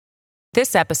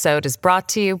This episode is brought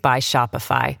to you by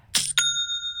Shopify.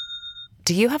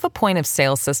 Do you have a point of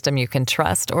sale system you can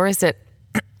trust, or is it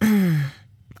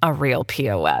a real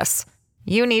POS?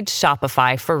 You need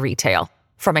Shopify for retail.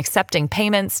 From accepting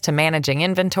payments to managing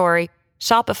inventory,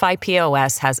 Shopify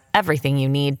POS has everything you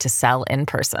need to sell in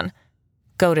person.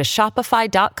 Go to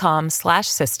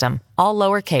shopify.com/system, all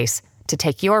lowercase, to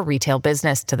take your retail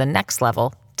business to the next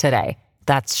level today.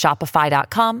 That's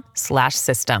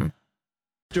shopify.com/system.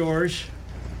 Stores.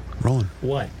 Rolling.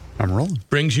 What? I'm rolling.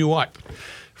 Brings you what?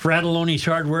 Fratelloni's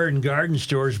Hardware and Garden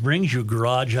Stores brings you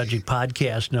Garage Logic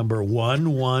Podcast number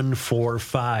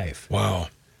 1145. Wow.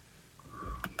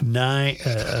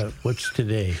 What's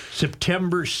today?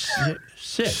 September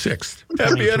 6th.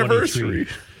 Happy anniversary.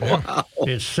 Wow.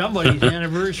 It's somebody's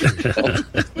anniversary.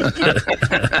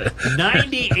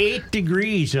 98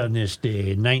 degrees on this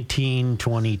day in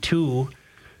 1922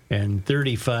 and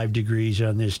 35 degrees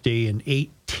on this day in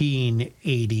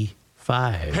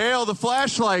 1885. Hail the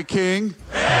flashlight king.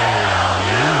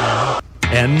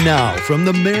 And now, from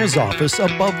the mayor's office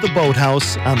above the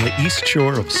boathouse on the east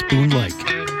shore of Spoon Lake,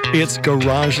 it's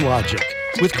Garage Logic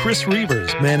with Chris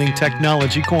Reavers manning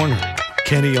Technology Corner,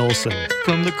 Kenny Olson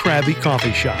from the Krabby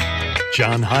Coffee Shop,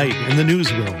 John Haidt in the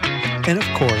newsroom, and of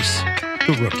course,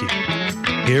 the rookie.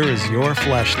 Here is your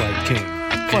flashlight king,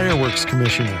 fireworks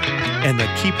commissioner, and the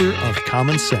keeper of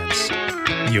common sense,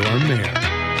 your mayor,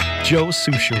 Joe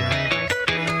Soucheray.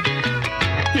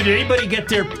 Did anybody get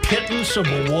their pittance of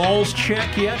the walls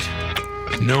check yet?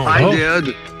 No. I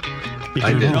did.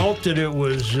 Did you note that it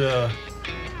was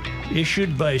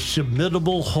issued by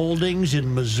Submittable Holdings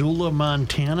in Missoula,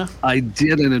 Montana? I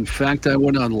did, and in fact, I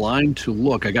went online to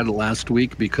look. I got it last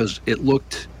week because it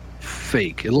looked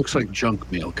fake. It looks like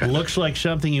junk mail. It looks like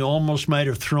something you almost might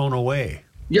have thrown away.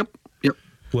 Yep.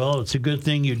 Well, it's a good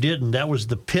thing you didn't. That was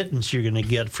the pittance you're going to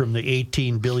get from the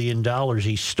 $18 billion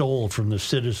he stole from the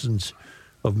citizens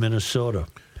of Minnesota.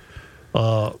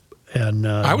 I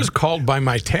was called by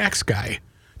my tax guy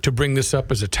to bring this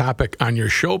up as a topic on your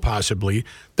show, possibly,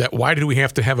 that why did we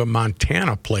have to have a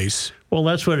Montana place? Well,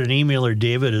 that's what an emailer,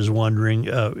 David, is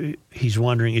wondering. He's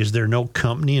wondering, is there no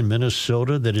company in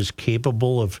Minnesota that is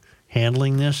capable of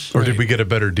handling this? Or did we get a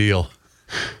better deal?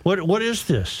 What is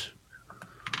this?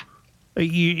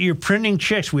 You're printing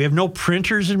checks. We have no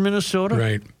printers in Minnesota?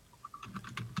 Right.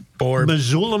 Or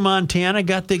Missoula, Montana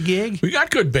got the gig? we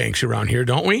got good banks around here,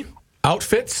 don't we?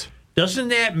 Outfits? Doesn't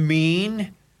that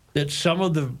mean that some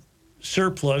of the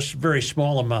surplus, very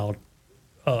small amount,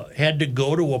 had to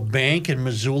go to a bank in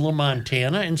Missoula,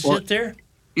 Montana and sit there?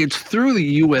 It's through the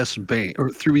U.S. Bank,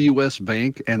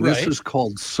 and this Right. is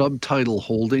called Subtitle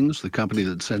Holdings, the company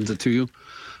that sends it to you.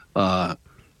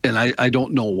 And I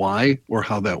don't know why or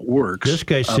how that works. This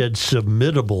guy said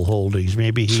Submittable Holdings.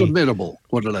 Maybe he... Submittable.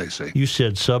 What did I say? You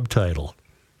said Subtitle.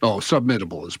 Oh,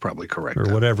 Submittable is probably correct.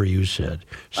 Or whatever you said.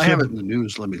 I have it in the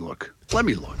news. Let me look.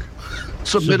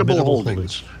 Submittable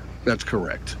Holdings. That's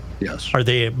correct. Yes. Are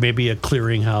they maybe a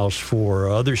clearinghouse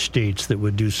for other states that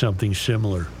would do something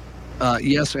similar?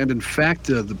 Yes, and in fact,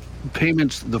 the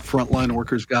payments the frontline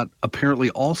workers got apparently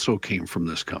also came from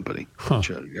this company, which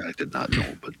I did not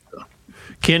know. But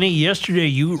Kenny, yesterday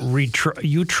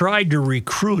you tried to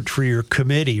recruit for your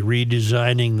committee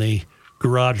redesigning the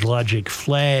Garage Logic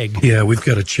flag. Yeah, we've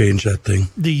got to change that thing.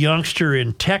 The youngster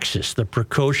in Texas, the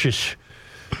precocious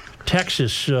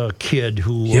Texas kid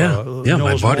who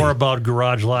knows more about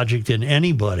Garage Logic than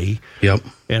anybody. Yep.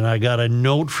 And I got a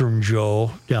note from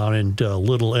Joe down in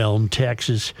Little Elm,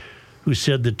 Texas, who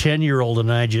said the 10-year-old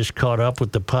and I just caught up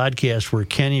with the podcast where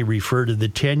Kenny referred to the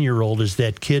 10-year-old as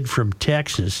that kid from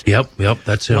Texas. Yep,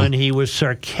 that's him. When he was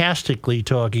sarcastically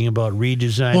talking about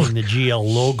redesigning the GL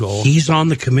logo. He's on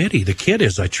the committee. The kid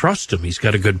is. I trust him. He's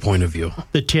got a good point of view.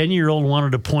 The 10-year-old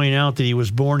wanted to point out that he was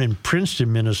born in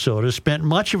Princeton, Minnesota, spent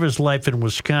much of his life in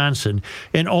Wisconsin,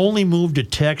 and only moved to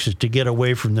Texas to get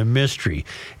away from the mystery.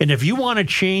 And if you want to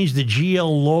change the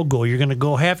GL logo, you're going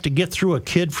to have to get through a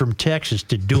kid from Texas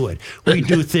to do it. We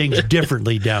do things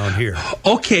differently down here.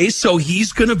 Okay, so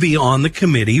he's going to be on the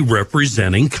committee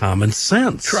representing common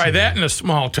sense. Try that in a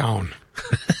small town.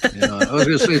 I was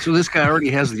going to say, so this guy already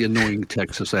has the annoying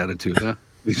Texas attitude, huh?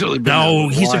 He's only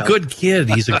been He's a good kid.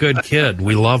 He's a good kid.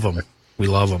 We love him.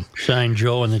 Signed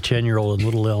Joe and the 10-year-old in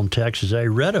Little Elm, Texas. I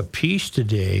read a piece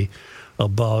today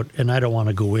about, and I don't want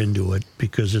to go into it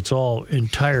because it's all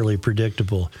entirely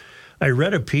predictable. I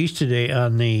read a piece today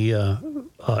on the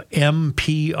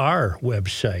MPR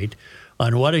website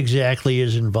on what exactly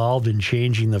is involved in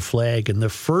changing the flag. And the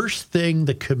first thing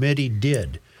the committee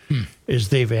did is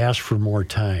they've asked for more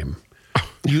time.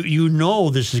 You know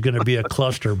this is going to be a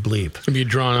cluster bleep. It's going to be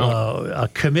drawn out. A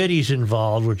committee's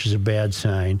involved, which is a bad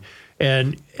sign,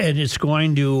 and it's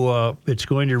going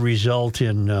to result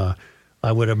in.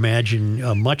 I would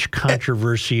imagine much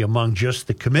controversy among just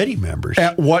the committee members.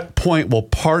 At what point will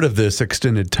part of this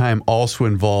extended time also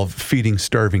involve feeding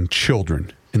starving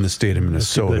children in the state of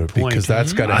Minnesota? Because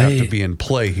that's got to have to be in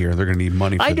play here. They're going to need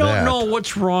money for that. I don't know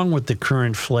what's wrong with the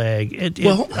current flag.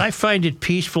 I find it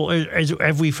peaceful.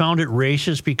 Have we found it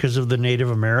racist because of the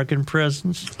Native American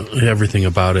presence? Everything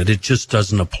about it. It just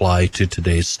doesn't apply to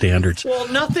today's standards. Well,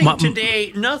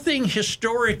 nothing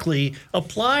historically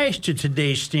applies to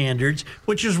today's standards,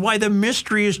 which is why the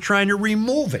mystery is trying to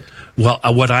remove it. Well,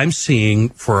 what I'm seeing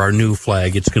for our new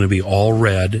flag, it's going to be all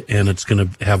red, and it's going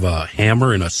to have a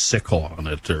hammer and a sickle on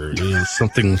it, or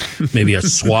something, maybe a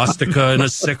swastika and a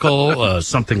sickle,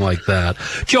 something like that.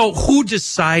 Joe, who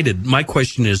decided? My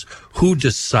question is, who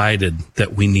decided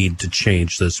that we need to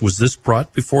change this? Was this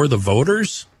brought before the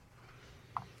voters?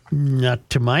 Not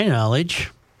to my knowledge.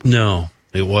 No,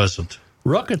 it wasn't.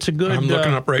 Rook, it's a good, I'm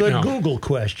looking up right now. Google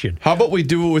question. How about we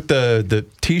do it with the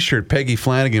T-shirt Peggy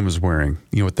Flanagan was wearing,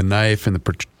 with the knife and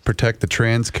the protect the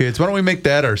trans kids? Why don't we make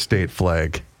that our state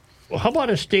flag? Well, how about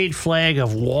a state flag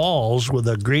of Walls with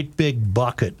a great big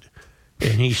bucket,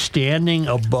 and he's standing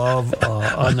above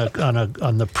on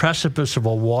the precipice of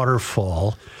a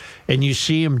waterfall, and you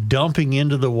see him dumping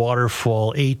into the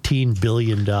waterfall $18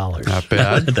 billion. Not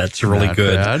bad. That's really Not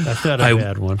good. Bad. That's not a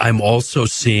bad one. I'm also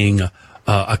seeing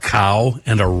a cow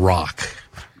and a rock.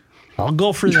 I'll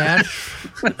go for that.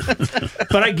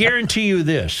 But I guarantee you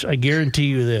this.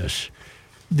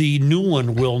 The new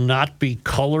one will not be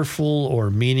colorful or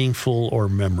meaningful or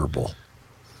memorable.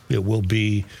 It will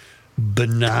be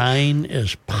benign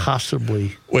as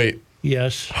possibly. Wait.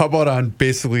 Yes. How about on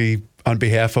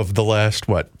behalf of the last,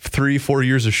 3-4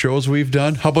 years of shows we've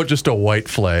done? How about just a white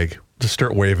flag? Just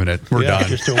start waving it. We're done.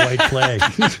 Just a white flag.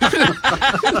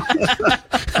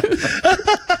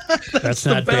 That's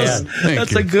not bad.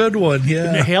 That's a good one,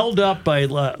 yeah. Held up by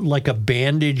like a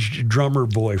bandaged drummer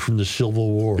boy from the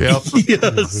Civil War. Yep.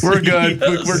 Yes. We're good.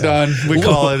 We're done. We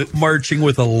call it. Marching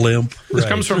with a limp. This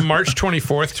comes from March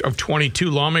 24th of 22.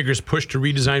 Lawmakers pushed to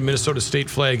redesign Minnesota state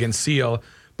flag and seal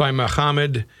by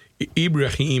Mohammed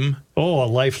Ibrahim. Oh, a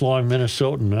lifelong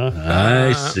Minnesotan, huh?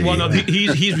 I see. Well, no,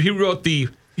 he wrote the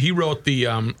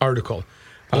article.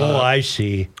 I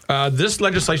see. This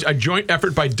legislation, a joint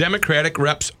effort by Democratic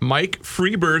reps Mike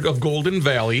Freeberg of Golden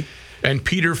Valley and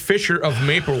Peter Fisher of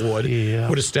Maplewood,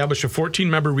 would establish a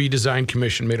 14-member redesign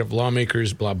commission made of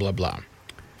lawmakers, blah, blah, blah.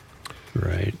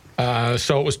 Right.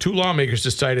 So it was 2 lawmakers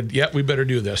decided, we better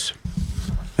do this.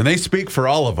 And they speak for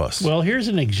all of us. Well, here's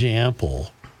an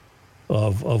example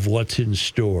of what's in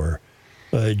store.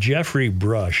 Jeffrey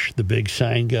Brush, the big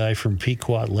sign guy from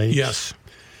Pequot Lakes. Yes.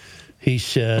 He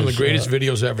says... One of the greatest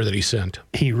videos ever that he sent.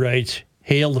 He writes,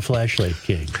 "Hail the Flashlight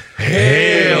King."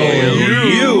 Hail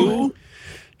you!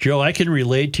 Joe, I can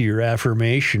relate to your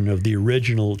affirmation of the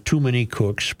original "too many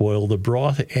cooks spoil the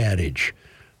broth" adage.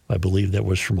 I believe that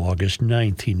was from August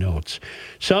 9th, he notes.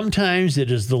 Sometimes it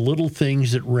is the little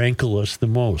things that rankle us the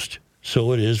most.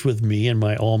 So it is with me and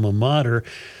my alma mater,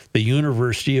 the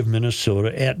University of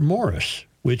Minnesota at Morris,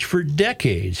 which for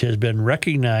decades has been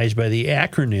recognized by the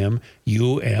acronym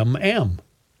UMM,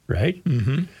 right?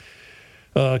 Mm-hmm.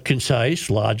 Concise,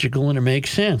 logical, and it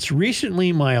makes sense.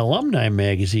 Recently, my alumni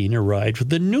magazine arrived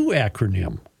with a new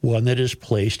acronym, one that has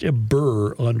placed a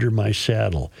burr under my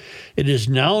saddle. It is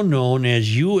now known as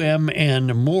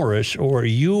UMN Morris or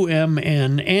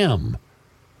UMNM.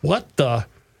 What the?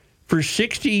 For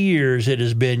 60 years, it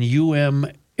has been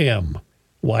UMM.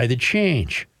 Why the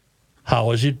change?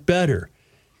 How is it better?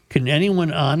 Can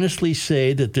anyone honestly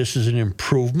say that this is an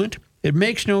improvement? It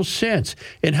makes no sense.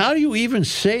 And how do you even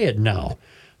say it now?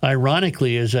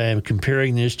 Ironically, as I am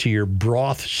comparing this to your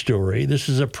broth story, this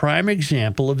is a prime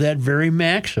example of that very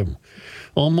maxim.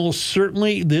 Almost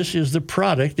certainly, this is the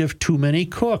product of too many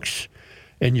cooks.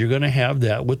 And you're going to have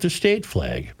that with the state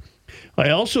flag. I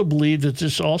also believe that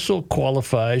this also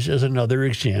qualifies as another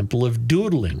example of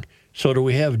doodling. So do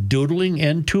we have doodling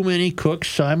and too many cooks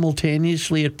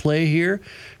simultaneously at play here?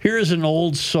 Here is an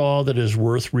old saw that is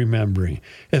worth remembering.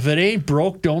 If it ain't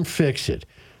broke, don't fix it.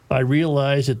 I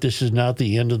realize that this is not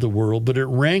the end of the world, but it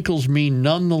rankles me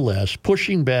nonetheless.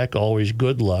 Pushing back, always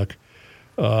good luck.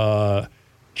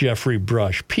 Jeffrey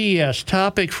Brush. P.S.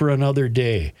 Topic for another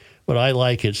day, but I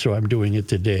like it, so I'm doing it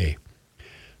today.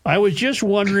 I was just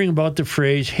wondering about the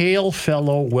phrase, "Hail,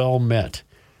 fellow, well met."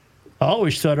 I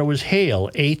always thought it was hail,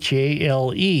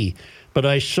 H-A-L-E, but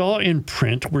I saw in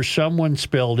print where someone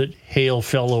spelled it, "Hail,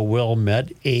 fellow, well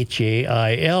met,"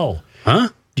 H-A-I-L. Huh?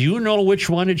 Do Do you know which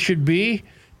one it should be?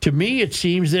 To me, it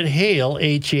seems that Hale,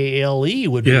 H-A-L-E,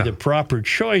 would be the proper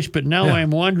choice, but now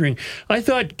I'm wondering. I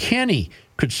thought Kenny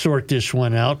could sort this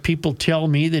one out. People tell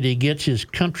me that he gets his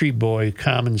country boy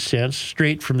common sense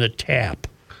straight from the tap.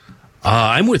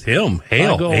 I'm with him.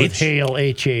 Hale. I'll go with Hale,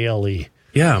 H-A-L-E.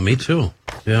 Yeah, me too.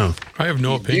 Yeah. I have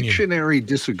no opinion. Dictionary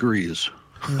disagrees.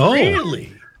 Oh,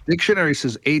 really? Dictionary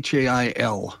says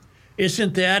H-A-I-L.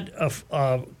 Isn't that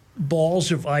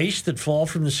balls of ice that fall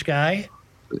from the sky?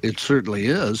 It certainly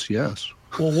is, yes.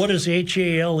 Well, what is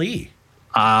H-A-L-E?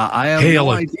 I have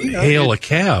no idea. Hail a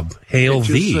cab. Hail it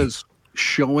thee. Just says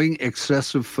showing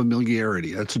excessive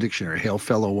familiarity. That's a dictionary. Hail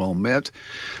fellow well met.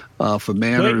 For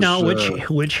manners. Wait, now,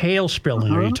 which Hale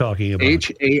spelling are you talking about?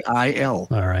 H-A-I-L.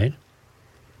 All right.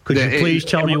 Could you please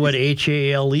tell me what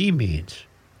H-A-L-E means?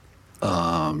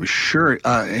 Sure.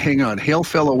 Hang on. Hail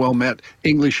fellow well met.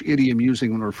 English idiom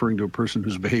using when referring to a person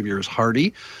whose behavior is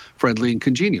hearty, friendly, and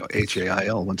congenial.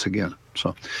 H-A-I-L once again.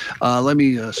 So let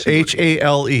me see.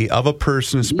 H-A-L-E, of a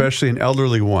person, especially an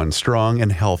elderly one, strong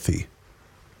and healthy.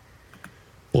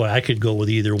 Boy, I could go with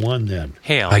either one then.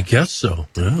 Hale. I guess so.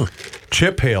 Yeah.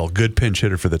 Chip Hale, good pinch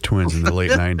hitter for the Twins in the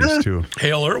late 90s, too.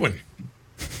 Hale Irwin.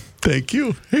 Thank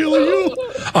you. Hale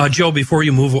you. Joe, before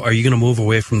you move, are you going to move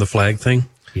away from the flag thing?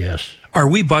 Yes. Are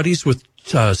we buddies with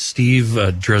Steve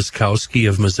Drzkowski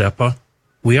of Mazeppa?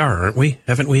 We are, aren't we?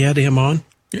 Haven't we had him on?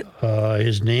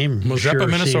 His name, Mazeppa,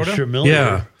 Minnesota? seems familiar.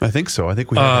 Yeah. I think so. I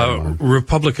think we have him on.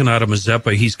 Republican out of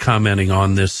Mazeppa, he's commenting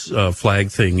on this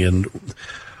flag thing, and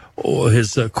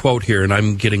his quote here, and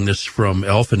I'm getting this from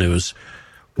Alpha News,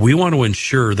 we want to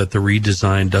ensure that the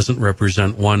redesign doesn't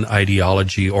represent one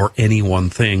ideology or any one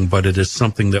thing, but it is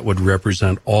something that would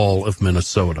represent all of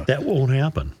Minnesota. That won't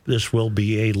happen. This will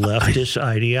be a leftist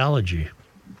ideology.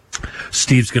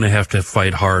 Steve's going to have to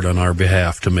fight hard on our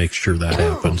behalf to make sure that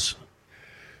happens.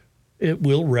 It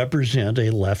will represent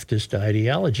a leftist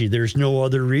ideology. There's no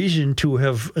other reason to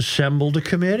have assembled a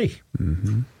committee.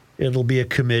 Mm-hmm. It'll be a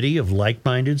committee of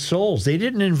like-minded souls. They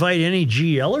didn't invite any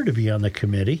GLer to be on the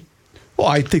committee. Well,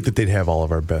 I think that they'd have all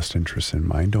of our best interests in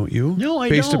mind, don't you? No, I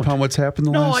don't. Based upon what's happened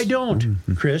the last... No, I don't,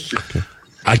 Chris. Okay.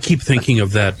 I keep thinking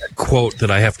of that quote that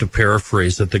I have to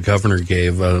paraphrase that the governor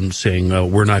gave, saying,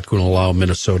 we're not going to allow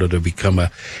Minnesota to become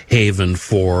a haven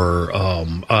for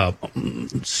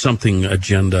something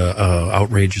agenda,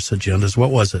 outrageous agendas.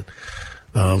 What was it?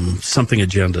 Something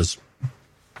agendas.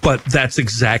 But that's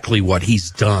exactly what he's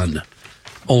done,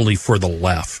 only for the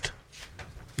left.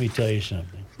 Let me tell you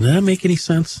something. Does that make any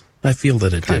sense? I feel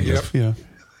that it did. Yep. Yeah.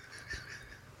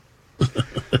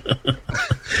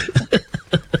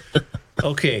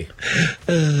 Okay.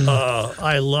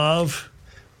 I love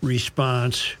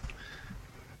response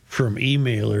from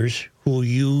emailers who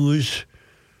use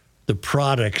the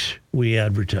products we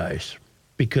advertise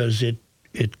because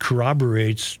it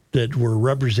corroborates that we're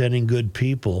representing good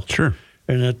people. Sure.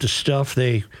 And that the stuff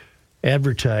they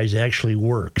advertise actually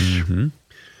works. Mm-hmm.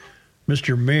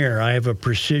 Mr. Mayor, I have a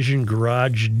precision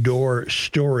garage door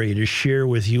story to share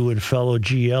with you and fellow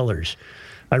GLers.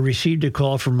 I received a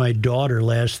call from my daughter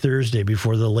last Thursday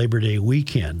before the Labor Day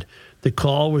weekend. The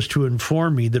call was to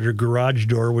inform me that her garage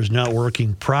door was not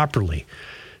working properly.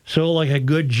 So like a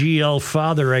good GL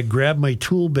father, I grabbed my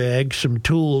tool bag, some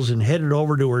tools, and headed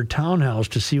over to her townhouse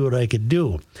to see what I could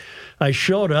do. I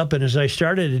showed up, and as I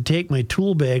started to take my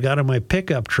tool bag out of my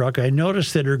pickup truck, I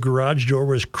noticed that her garage door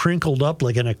was crinkled up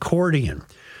like an accordion.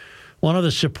 One of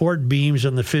the support beams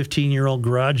on the 15-year-old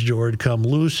garage door had come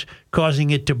loose,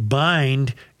 causing it to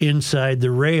bind inside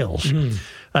the rails. Mm.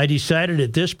 I decided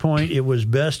at this point it was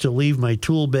best to leave my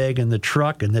tool bag in the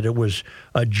truck and that it was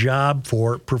a job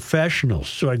for professionals.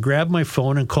 So I grabbed my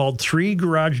phone and called 3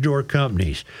 garage door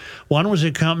companies. One was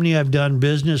a company I've done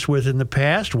business with in the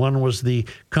past. One was the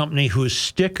company whose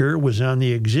sticker was on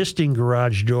the existing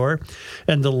garage door.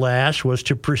 And the last was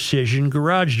to Precision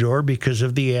Garage Door because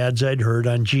of the ads I'd heard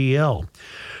on GL.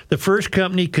 The first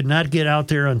company could not get out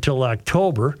there until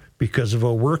October because of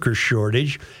a worker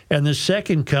shortage, and the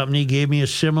second company gave me a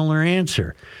similar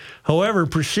answer. However,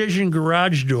 Precision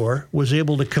Garage Door was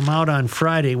able to come out on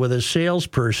Friday with a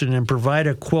salesperson and provide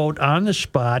a quote on the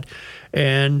spot,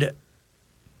 and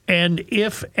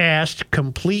if asked,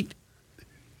 complete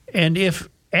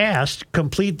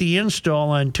the install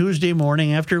on Tuesday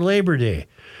morning after Labor Day.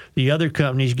 The other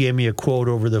companies gave me a quote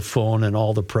over the phone, and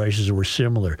all the prices were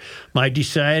similar. My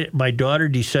daughter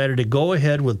decided to go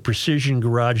ahead with Precision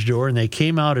Garage Door, and they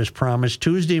came out as promised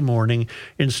Tuesday morning,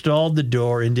 installed the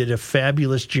door, and did a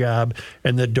fabulous job.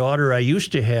 And the daughter I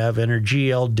used to have and her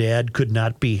GL dad could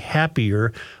not be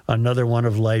happier. Another one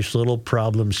of life's little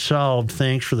problems solved.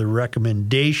 Thanks for the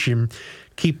recommendation.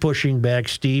 Keep pushing back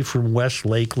Steve from West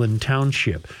Lakeland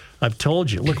Township. I've told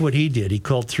you, look what he did. He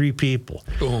called 3 people.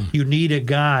 Boom. You need a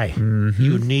guy. Mm-hmm.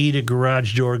 You need a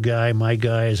garage door guy. My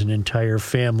guy is an entire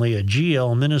family, a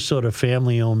GL, Minnesota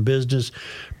family-owned business,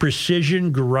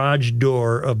 Precision Garage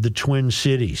Door of the Twin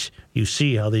Cities. You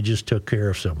see how they just took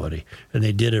care of somebody, and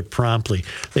they did it promptly.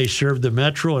 They serve the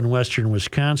metro in western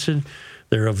Wisconsin.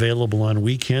 They're available on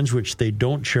weekends, which they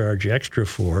don't charge extra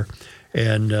for,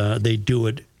 and they do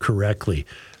it correctly.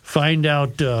 Find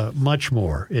out much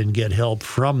more and get help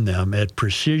from them at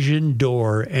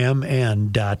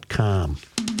precisiondoormn.com.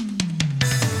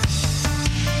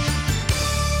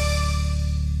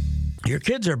 Your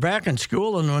kids are back in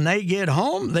school, and when they get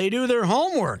home, they do their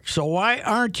homework. So why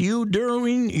aren't you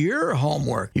doing your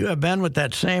homework? You have been with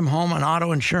that same home and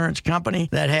auto insurance company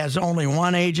that has only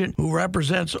one agent who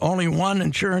represents only one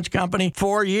insurance company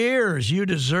for years. You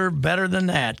deserve better than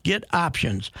that. Get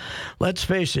options. Let's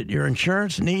face it, your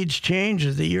insurance needs change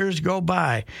as the years go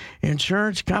by.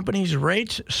 Insurance companies'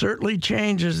 rates certainly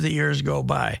change as the years go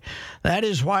by. That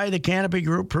is why the Canopy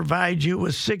Group provides you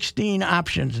with 16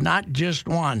 options, not just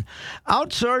one.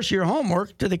 Outsource your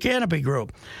homework to the Canopy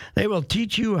Group. They will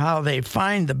teach you how they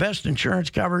find the best insurance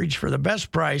coverage for the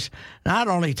best price, not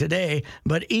only today,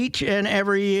 but each and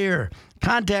every year.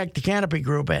 Contact the Canopy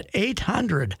Group at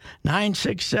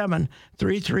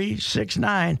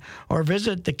 800-967-3369 or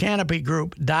visit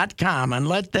thecanopygroup.com and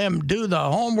let them do the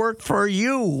homework for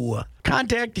you.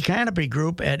 Contact the Canopy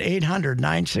Group at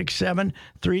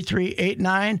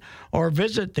 800-967-3389 or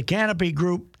visit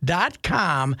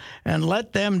thecanopygroup.com and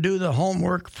let them do the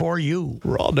homework for you.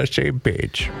 We're all on the same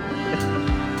page.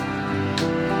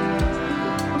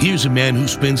 Here's a man who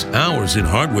spends hours in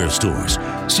hardware stores,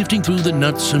 sifting through the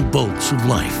nuts and bolts of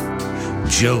life.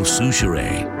 Joe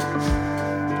Souchere.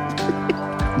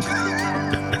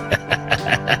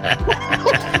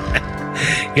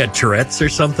 You got Tourette's or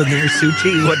something there,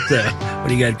 Suchi? What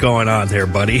do you got going on there,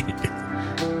 buddy?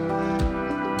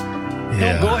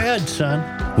 Yeah. No, go ahead, son.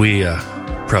 We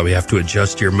probably have to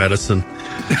adjust your medicine.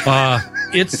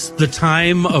 It's the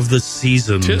time of the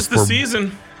season. 'Tis the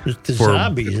season. It's the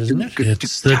zombies, isn't it?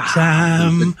 It's the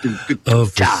time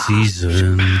of the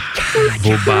season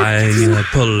for buying a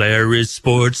Polaris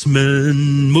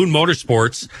Sportsman. Moon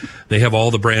Motorsports, they have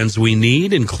all the brands we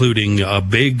need, including a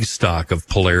big stock of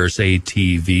Polaris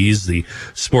ATVs. The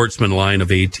Sportsman line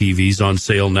of ATVs on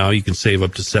sale now. You can save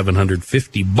up to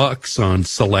 $750 on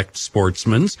select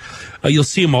Sportsmans. You'll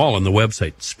see them all on the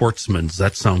website. Sportsmans.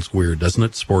 That sounds weird, doesn't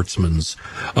it? Sportsmans.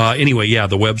 Anyway, yeah,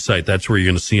 the website, that's where you're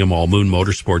going to see them all.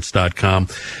 moonmotorsports.com.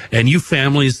 And you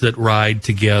families that ride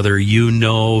together, you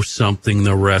know something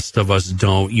the rest of us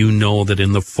don't. You know that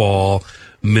in the fall,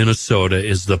 Minnesota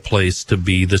is the place to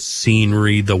be. The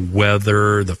scenery, the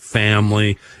weather, the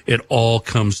family, it all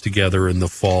comes together in the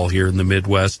fall here in the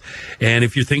Midwest. And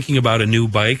if you're thinking about a new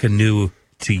bike, a new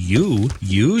to you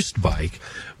used bike,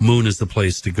 Moon is the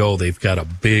place to go. They've got a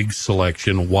big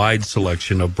selection, wide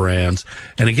selection of brands.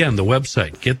 And again, the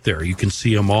website, get there. You can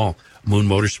see them all.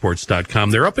 moonmotorsports.com.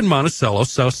 They're up in Monticello,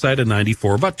 south side of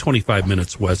 94, about 25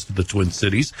 minutes west of the Twin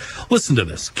Cities. Listen to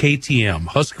this. KTM,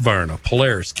 Husqvarna,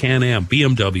 Polaris, Can-Am,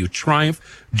 BMW, Triumph,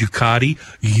 Ducati,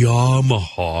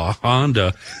 Yamaha,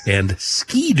 Honda, and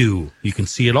Ski-Doo. You can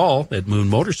see it all at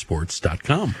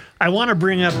moonmotorsports.com. I want to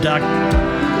bring up Doc.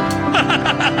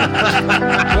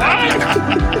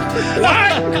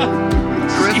 What?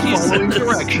 Chris following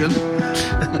direction.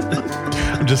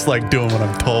 I'm just like doing what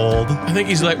I'm told. I think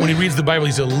he's like, when he reads the Bible,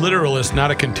 he's a literalist,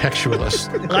 not a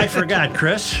contextualist. I forgot,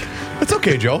 Chris. It's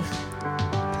okay, Joe.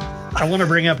 I want to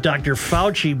bring up Dr.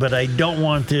 Fauci, but I don't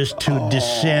want this to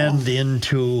descend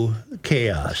into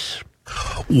chaos.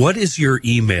 What is your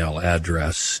email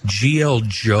address?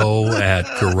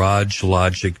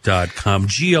 gljoe@garagelogic.com.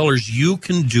 GLers, you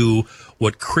can do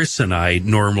what Chris and I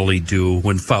normally do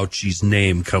when Fauci's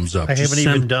name comes up. I haven't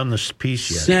even done this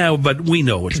piece yet. Yeah, but we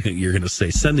know what you're going to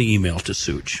say. Send the email to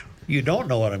Such. You don't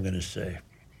know what I'm going to say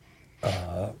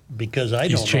because I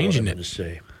don't know what I'm going to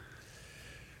say.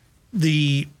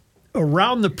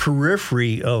 Around the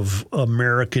periphery of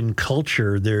American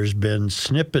culture, there's been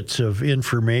snippets of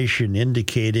information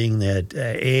indicating that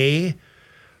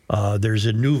there's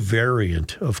a new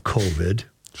variant of COVID.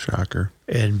 Shocker.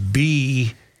 And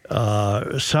B,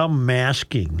 some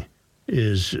masking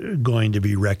is going to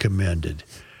be recommended.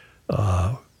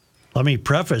 Let me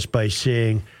preface by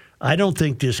saying I don't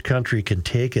think this country can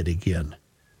take it again.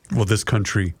 Well, this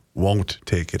country won't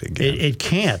take it again. It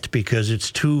can't because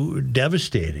it's too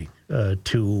devastating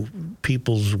to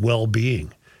people's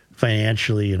well-being,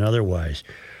 financially and otherwise.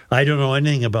 I don't know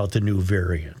anything about the new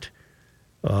variant.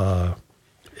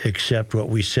 accept what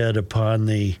we said upon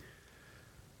the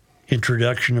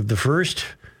introduction of the first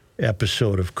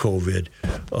episode of COVID.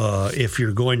 If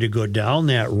you're going to go down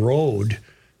that road,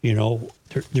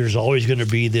 there's always going to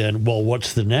be then, well,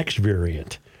 what's the next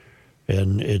variant?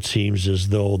 And it seems as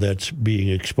though that's being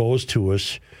exposed to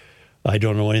us. I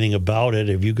don't know anything about it.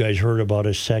 Have you guys heard about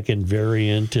a second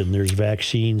variant and there's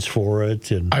vaccines for it?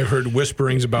 And I've heard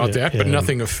whisperings about that, but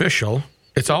nothing official.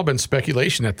 It's all been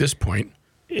speculation at this point.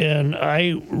 And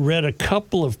I read a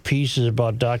couple of pieces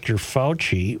about Dr.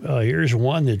 Fauci. Here's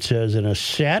one that says in a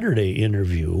Saturday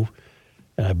interview,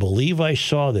 and I believe I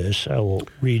saw this. I will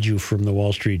read you from the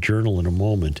Wall Street Journal in a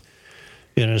moment.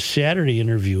 In a Saturday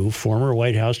interview, former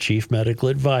White House chief medical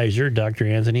advisor, Dr.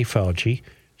 Anthony Fauci,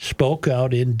 spoke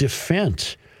out in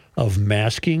defense of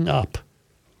masking up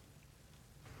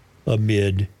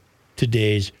amid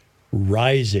today's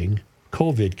rising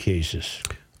COVID cases.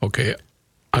 Okay.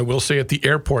 I will say at the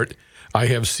airport, I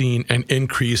have seen an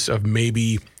increase of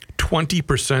maybe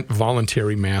 20%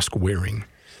 voluntary mask wearing.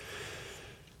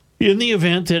 In the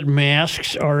event that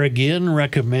masks are again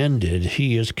recommended,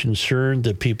 he is concerned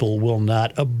that people will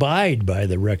not abide by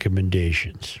the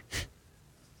recommendations.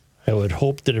 I would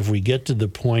hope that if we get to the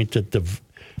point that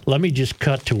let me just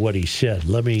cut to what he said.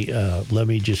 Let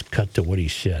me just cut to what he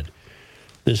said.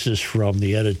 This is from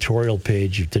the editorial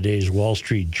page of today's Wall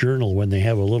Street Journal when they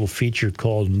have a little feature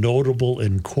called Notable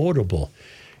and Quotable,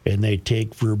 and they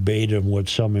take verbatim what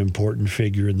some important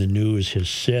figure in the news has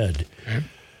said. Okay.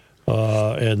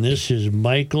 And this is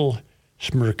Michael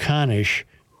Smerconish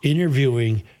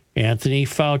interviewing Anthony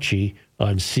Fauci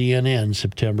on CNN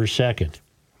September 2nd.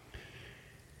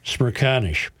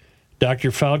 Smerconish, Dr.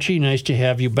 Fauci, nice to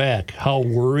have you back. How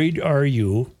worried are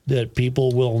you that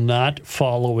people will not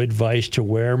follow advice to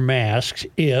wear masks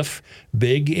if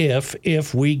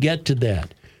we get to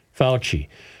that? Fauci,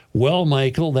 well,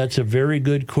 Michael, that's a very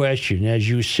good question. As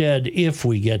you said, if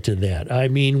we get to that. I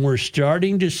mean, we're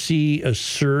starting to see a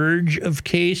surge of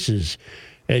cases,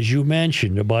 as you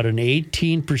mentioned, about an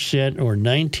 18% or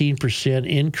 19%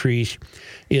 increase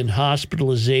in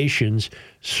hospitalizations,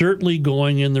 certainly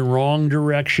going in the wrong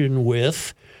direction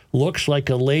with looks like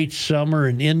a late summer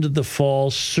and into the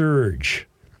fall surge.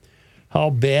 How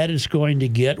bad it's going to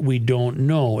get, we don't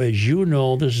know. As you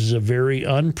know, this is a very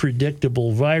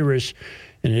unpredictable virus,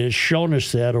 and it has shown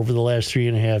us that over the last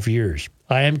 3.5 years.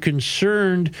 I am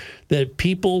concerned that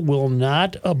people will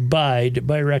not abide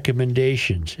by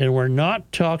recommendations. And we're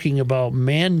not talking about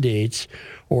mandates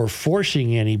or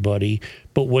forcing anybody,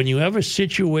 but when you have a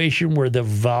situation where the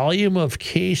volume of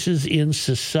cases in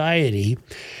society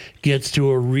gets to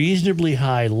a reasonably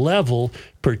high level,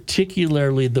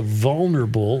 particularly the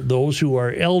vulnerable, those who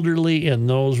are elderly and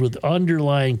those with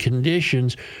underlying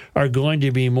conditions are going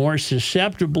to be more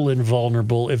susceptible and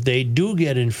vulnerable if they do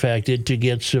get infected to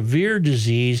get severe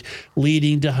disease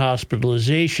leading to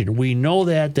hospitalization. We know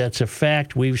that. That's a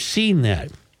fact. We've seen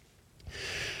that.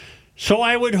 So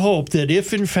I would hope that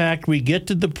if, in fact, we get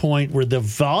to the point where the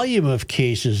volume of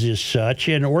cases is such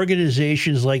and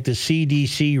organizations like the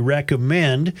CDC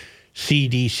recommend,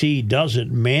 CDC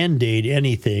doesn't mandate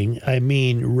anything, I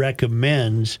mean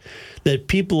recommends that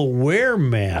people wear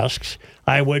masks,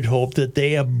 I would hope that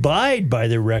they abide by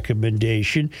the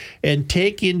recommendation and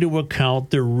take into account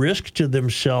the risk to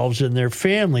themselves and their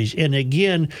families. And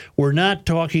again, we're not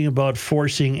talking about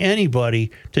forcing anybody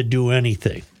to do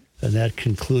anything. And that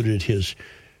concluded his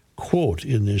quote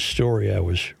in this story I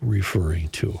was referring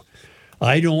to.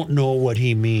 I don't know what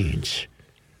he means.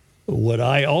 What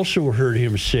I also heard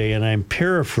him say, and I'm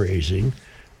paraphrasing,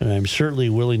 and I'm certainly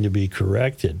willing to be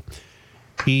corrected,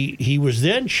 he was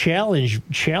then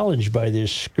challenged by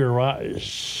this Michael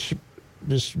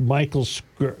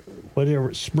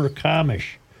Smerconish,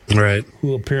 right?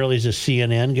 Who apparently is a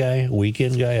CNN guy,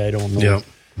 weekend guy. I don't know.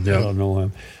 Yeah. I don't know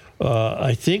him.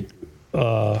 I think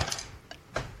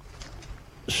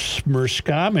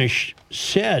Smerconish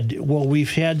said, well,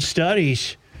 we've had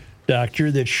studies,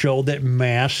 doctor, that show that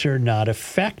masks are not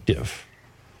effective.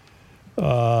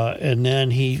 And then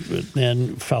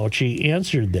Fauci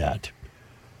answered that.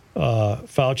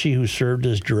 Fauci, who served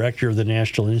as director of the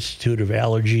National Institute of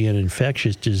Allergy and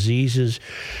Infectious Diseases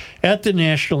at the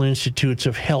National Institutes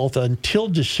of Health until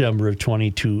December of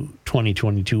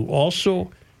 2022,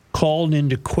 also called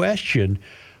into question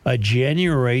a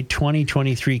January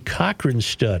 2023 Cochrane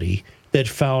study that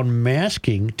found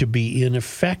masking to be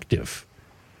ineffective.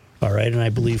 All right, and I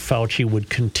believe Fauci would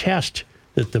contest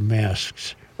that the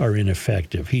masks are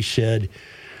ineffective. He said,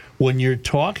 when you're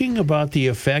talking about the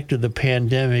effect of the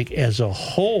pandemic as a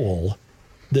whole,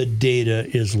 the data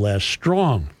is less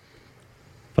strong,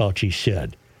 Fauci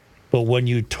said. But when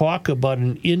you talk about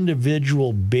an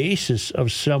individual basis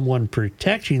of someone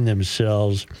protecting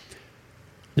themselves,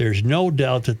 there's no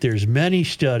doubt that there's many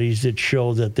studies that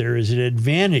show that there is an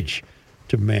advantage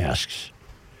to masks.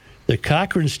 The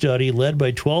Cochrane study, led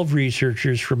by 12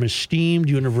 researchers from esteemed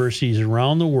universities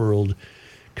around the world,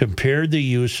 compared the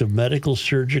use of medical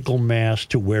surgical masks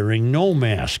to wearing no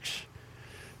masks.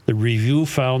 The review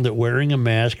found that wearing a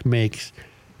mask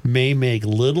may make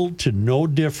little to no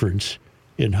difference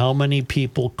in how many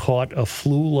people caught a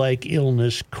flu-like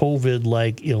illness,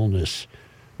 COVID-like illness.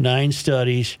 9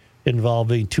 studies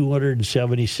involving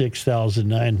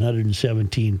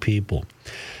 276,917 people.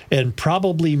 And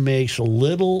probably makes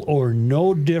little or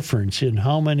no difference in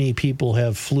how many people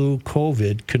have flu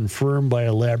COVID confirmed by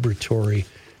a laboratory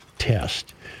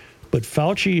test. But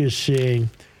Fauci is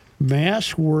saying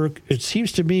mask work, it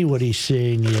seems to me what he's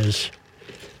saying is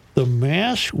the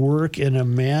mask work in a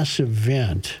mass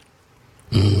event.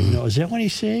 No, is that what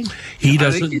he's saying?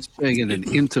 I think he's saying in an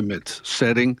intimate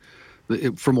setting,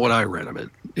 from what I read of it.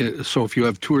 So if you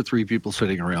have 2 or 3 people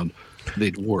sitting around,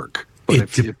 they'd work.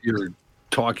 But if you're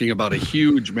talking about a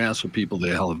huge mass of people,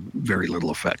 they'll have very little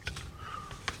effect.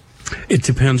 It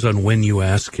depends on when you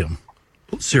ask him.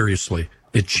 Seriously,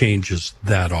 it changes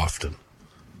that often.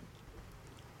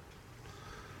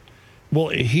 Well,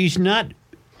 he's not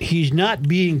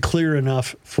being clear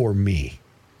enough for me.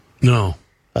 No.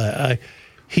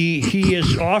 He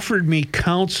has offered me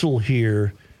counsel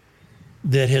here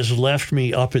that has left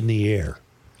me up in the air.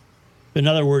 In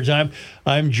other words, I'm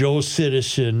Joe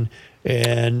Citizen,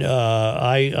 and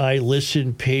I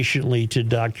listen patiently to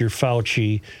Dr.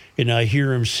 Fauci, and I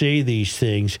hear him say these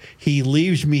things. He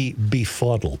leaves me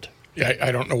befuddled. Yeah,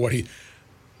 I don't know what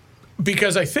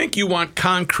because I think you want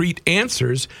concrete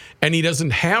answers, and he doesn't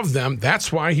have them.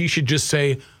 That's why he should just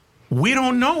say, we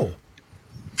don't know.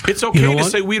 It's okay to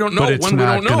say we don't know when we don't know.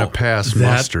 But it's not going to pass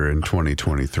muster in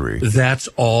 2023. That's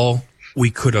all we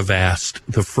could have asked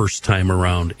the first time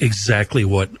around. Exactly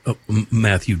what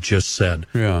Matthew just said.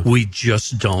 Yeah. We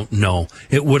just don't know.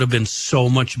 It would have been so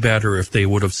much better if they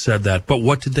would have said that. But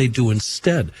what did they do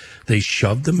instead? They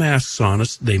shoved the masks on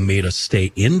us. They made us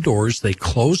stay indoors. They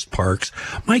closed parks.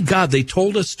 My God, they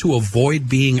told us to avoid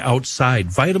being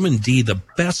outside. Vitamin D, the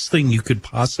best thing you could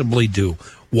possibly do.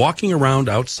 Walking around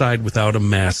outside without a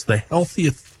mask, the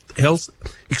healthiest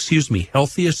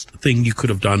thing you could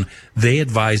have done. They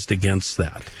advised against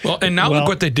that. Well, and now look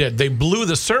what they did. They blew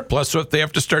the surplus, so if they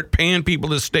have to start paying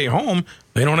people to stay home,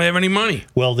 they don't have any money.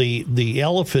 Well, the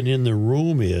elephant in the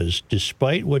room is,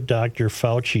 despite what Dr.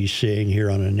 Fauci is saying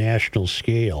here on a national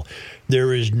scale,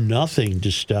 there is nothing to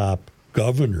stop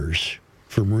governors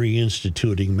from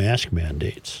reinstituting mask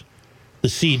mandates. The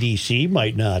CDC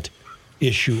might not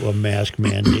issue a mask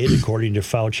mandate. According to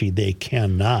Fauci, they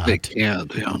cannot. They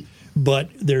can't, yeah. But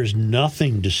there's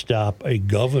nothing to stop a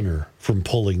governor from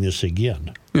pulling this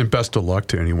again. And best of luck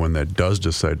to anyone that does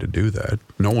decide to do that.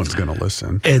 No one's going to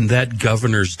listen. And that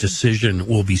governor's decision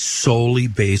will be solely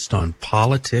based on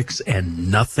politics and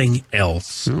nothing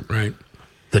else. Right.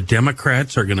 The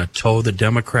Democrats are going to toe the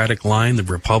Democratic line. The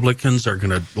Republicans are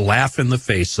going to laugh in the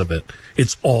face of it.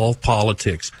 It's all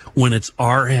politics. When it's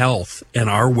our health and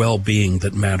our well-being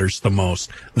that matters the most,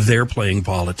 they're playing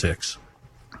politics.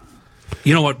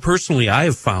 You know what? Personally, I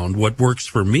have found what works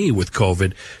for me with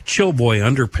COVID: Chillboy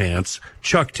underpants,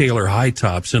 Chuck Taylor high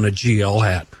tops, and a GL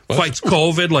hat. Fights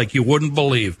COVID like you wouldn't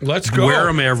believe. Let's go. Wear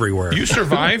them everywhere. You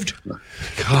survived?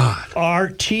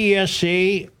 God.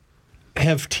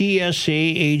 Have TSA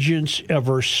agents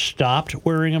ever stopped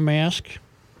wearing a mask?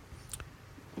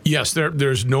 Yes,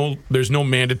 there's no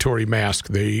mandatory mask.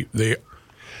 They.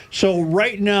 So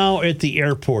right now at the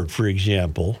airport, for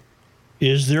example,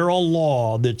 is there a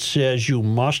law that says you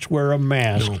must wear a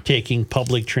mask taking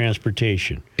public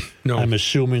transportation? No. I'm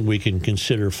assuming we can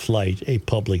consider flight a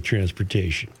public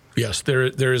transportation. Yes,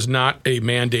 there is not a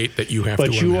mandate that you have to wear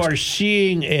a mask. But you are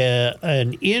seeing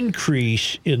an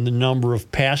increase in the number of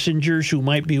passengers who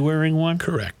might be wearing one?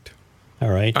 Correct. All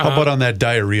right. How about on that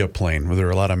diarrhea plane? Were there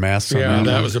a lot of masks on that? Yeah,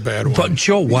 that was a bad one. But,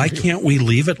 Joe, why can't we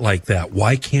leave it like that?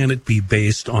 Why can't it be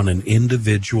based on an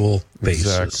individual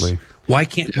basis? Exactly. Why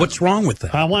can't? What's wrong with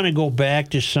that? I want to go back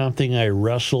to something I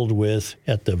wrestled with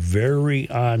at the very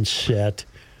onset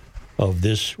of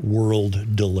this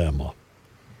world dilemma.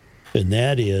 And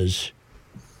that is,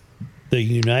 the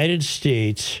United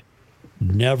States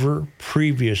never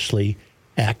previously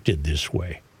acted this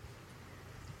way.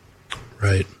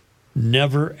 Right.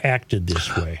 Never acted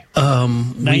this way.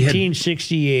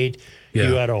 1968,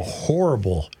 you had a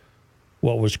horrible,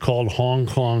 what was called Hong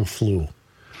Kong flu.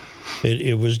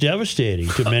 It was devastating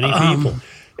to many people.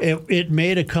 It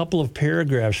made a couple of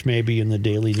paragraphs maybe in the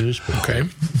daily newspaper. Okay.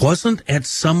 Wasn't at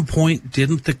some point,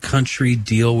 didn't the country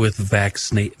deal with Swine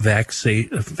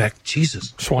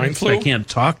flu? Oh. I can't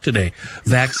talk today.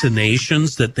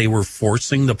 Vaccinations that they were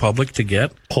forcing the public to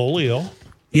get? Polio.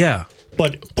 Yeah.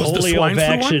 But Was the polio swine flu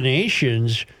one?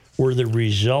 vaccinations were the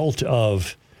result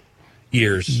of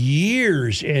Years.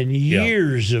 and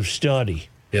years of study.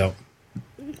 Yeah.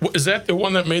 Is that the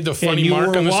one that made the And funny you mark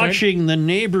were on the watching the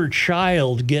neighbor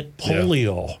child get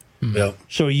polio. Yeah.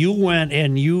 So you went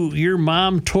and your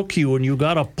mom took you and you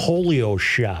got a polio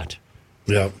shot.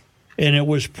 Yeah. And it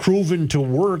was proven to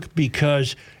work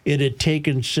because it had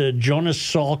taken Jonas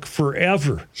Salk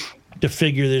forever to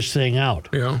figure this thing out.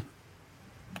 side? Yeah.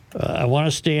 I want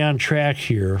to stay on track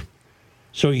here.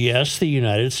 So, yes, the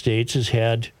United States has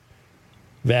had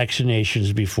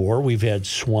vaccinations before. We've had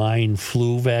swine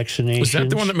flu vaccinations. Was that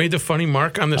the one that made the funny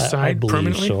mark on the I side believe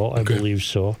permanently? so. I believe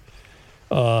so.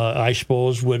 I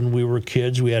suppose when we were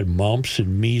kids, we had mumps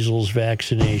and measles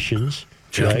vaccinations.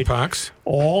 Right? Chickenpox.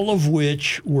 All of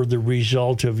which were the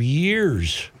result of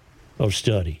years of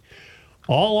study.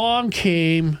 Along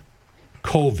came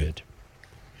COVID.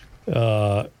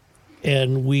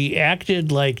 And we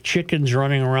acted like chickens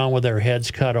running around with our heads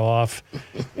cut off.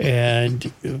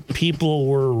 And people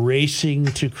were racing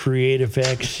to create a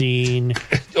vaccine.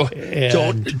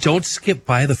 Don't skip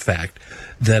by the fact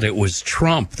that it was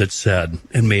Trump that said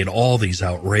and made all these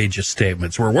outrageous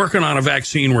statements. We're working on a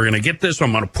vaccine. We're going to get this.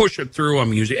 I'm going to push it through.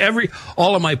 I'm using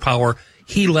all of my power.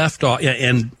 He left off.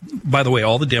 And by the way,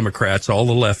 all the Democrats, all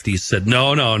the lefties said,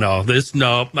 no, don't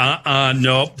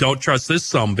trust this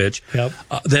sumbitch. Yep.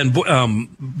 Then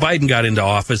Biden got into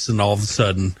office and all of a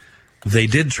sudden they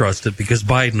did trust it because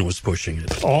Biden was pushing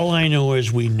it. All I know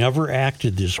is we never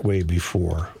acted this way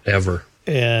before. Ever.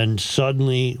 And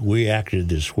suddenly we acted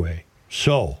this way.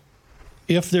 So,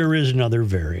 if there is another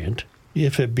variant,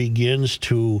 if it begins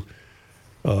to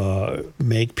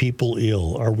make people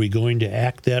ill, are we going to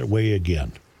act that way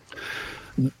again?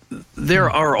 There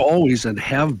are always and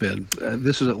have been.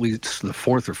 This is at least the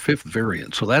fourth or fifth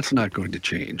variant, so that's not going to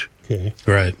change. Okay.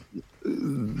 Right.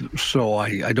 So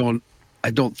I don't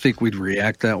think we'd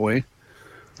react that way.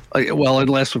 Well,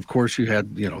 unless of course you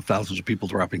had thousands of people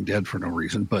dropping dead for no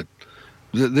reason. But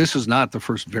this is not the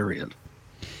first variant.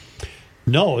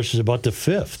 No, this is about the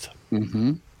fifth.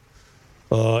 Mm-hmm.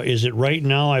 Is it right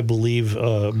now, I believe,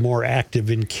 more active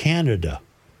in Canada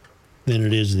than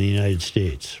it is in the United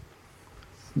States?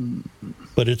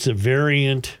 But it's a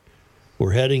variant.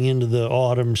 We're heading into the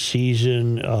autumn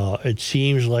season. It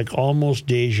seems like almost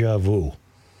deja vu,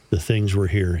 the things we're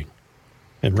hearing.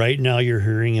 And right now you're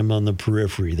hearing them on the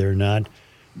periphery. They're not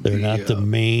the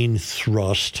main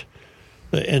thrust.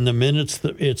 And the minute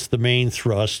it's the main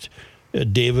thrust,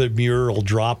 David Muir will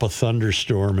drop a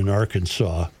thunderstorm in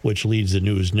Arkansas, which leads the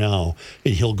news now,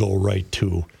 and he'll go right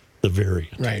to the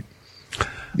variant. Right.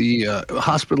 The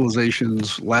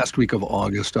hospitalizations last week of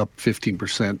August up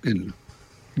 15% in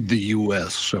the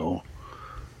U.S. So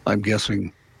I'm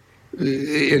guessing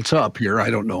it's up here. I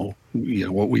don't know,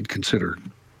 what we'd consider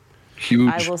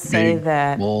huge. I will say big,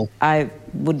 that small. I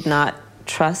would not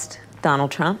trust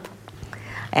Donald Trump,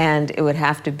 and it would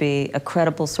have to be a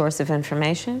credible source of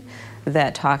information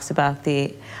that talks about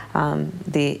the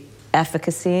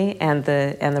efficacy and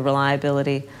the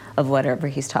reliability of whatever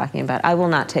he's talking about. I will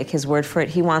not take his word for it.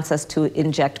 He wants us to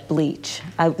inject bleach.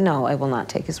 No, I will not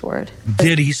take his word.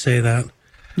 Did he say that?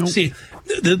 Nope. See,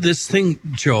 this thing,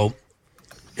 Joe,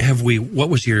 what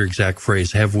was your exact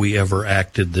phrase? Have we ever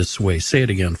acted this way? Say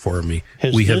it again for me.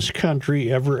 Has this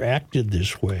country ever acted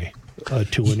this way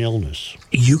to an illness?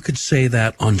 You could say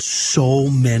that on so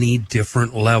many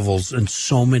different levels and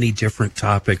so many different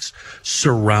topics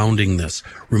surrounding this.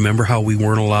 Remember how we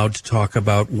weren't allowed to talk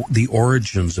about the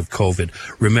origins of COVID?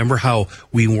 Remember how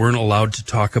we weren't allowed to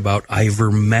talk about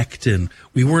ivermectin?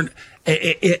 We weren't,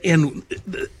 and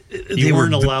you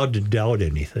weren't allowed to doubt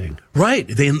anything. Right.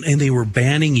 They were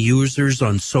banning users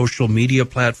on social media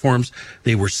platforms.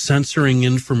 They were censoring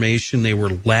information. They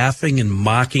were laughing and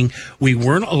mocking. We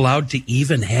weren't allowed to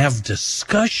even have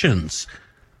discussions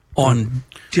on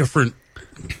different.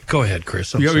 Go ahead,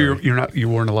 Chris. I'm sorry. You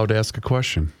weren't allowed to ask a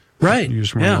question. Right. You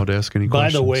just weren't allowed to ask any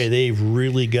questions. By the way, they've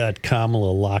really got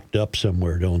Kamala locked up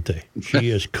somewhere, don't they?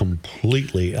 She is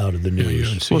completely out of the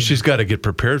news. Well, she's got to get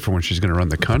prepared for when she's going to run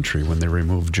the country when they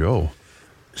remove Joe.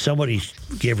 Somebody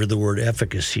gave her the word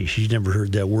efficacy. She's never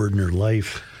heard that word in her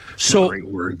life. So, Great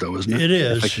word, though, isn't it? It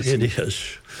is. Efficacy. It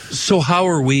is. So how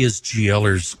are we as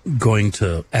GLers going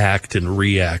to act and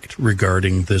react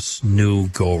regarding this new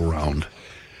go-around?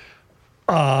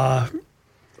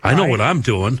 I know what I'm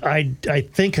doing. I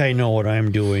think I know what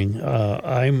I'm doing.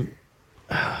 I'm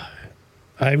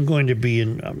going to be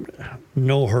in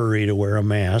no hurry to wear a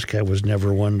mask. I was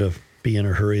never one to be in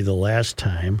a hurry the last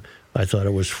time. I thought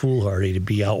it was foolhardy to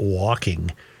be out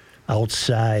walking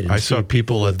outside. And I saw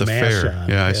people at the fair.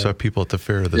 I saw people at the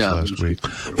fair this last week.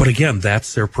 But again,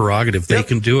 that's their prerogative. They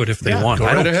can do it if they want.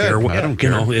 I don't care. I don't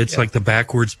care. It's like the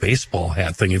backwards baseball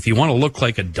hat thing. If you want to look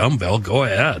like a dumbbell, go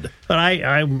ahead. But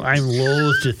I'm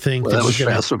loath to think that was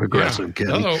passive aggressive,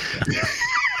 Kenny.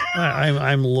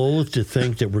 I'm loath to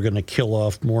think that we're going to kill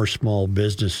off more small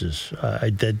businesses.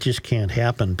 That just can't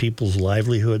happen. People's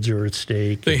livelihoods are at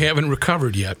stake. They haven't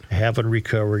recovered yet.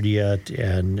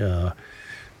 And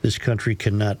this country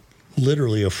cannot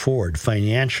literally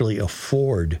financially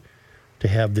afford to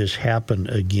have this happen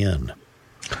again.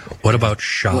 What about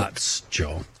shots,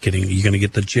 Joe? You going to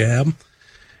get the jab?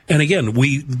 And again,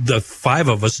 the five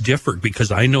of us differ because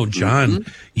I know, John,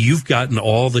 you've gotten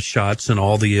all the shots and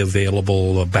all the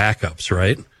available backups,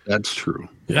 right? That's true.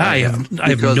 I have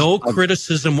no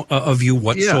criticism of you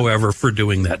whatsoever for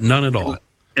doing that. None at all.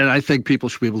 And I think people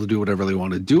should be able to do whatever they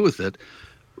want to do with it.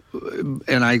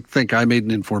 And I think I made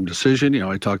an informed decision.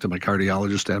 I talked to my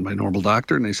cardiologist and my normal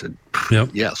doctor, and they said,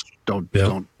 yes, don't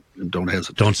hesitate.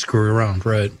 Don't screw around,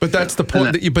 right? But that's the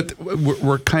point. But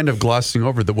we're kind of glossing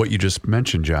over what you just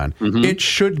mentioned, John. Mm-hmm. It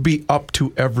should be up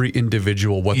to every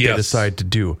individual what they decide to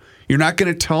do. You're not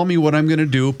going to tell me what I'm going to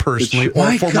do personally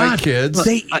or for my kids.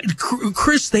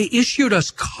 Chris, they issued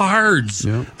us cards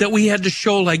that we had to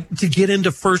show to get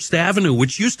into First Avenue,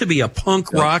 which used to be a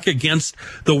punk rock against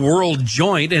the world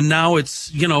joint, and now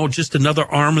it's just another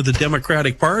arm of the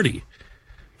Democratic Party.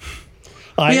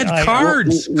 We had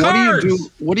cards. What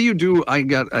do you do?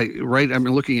 I'm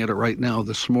looking at it right now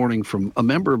this morning from a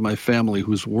member of my family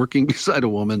who's working beside a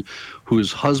woman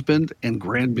whose husband and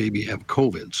grandbaby have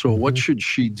COVID. So what should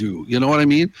she do? You know what I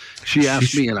mean? She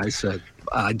asked me, and I said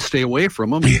I'd stay away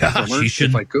from them. She should,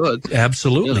 if I could.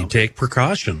 Absolutely take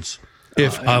precautions.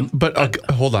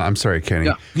 Hold on, I'm sorry, Kenny.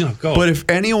 Go. But if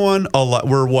anyone,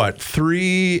 we're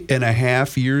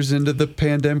 3.5 years into the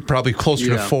pandemic, probably closer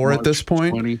to 4 at this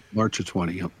point. March of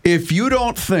 20. Yep. If you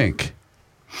don't think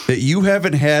that you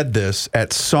haven't had this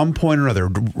at some point or another,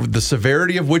 the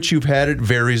severity of which you've had it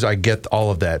varies. I get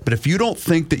all of that, but if you don't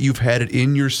think that you've had it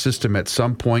in your system at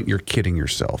some point, you're kidding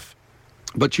yourself.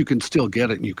 But you can still get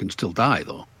it, and you can still die,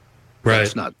 though.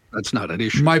 Right. That's not an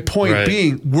issue. My point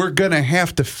being, we're going to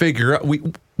have to figure out,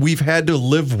 we've had to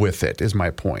live with it, is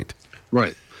my point.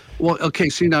 Right. Well, okay,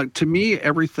 see, now, to me,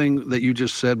 everything that you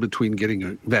just said between getting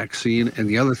a vaccine and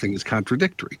the other thing is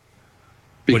contradictory.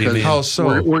 Because what do you mean? How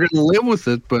so? We're going to live with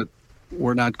it, but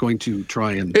we're not going to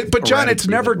try and... But, John, it's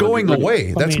never going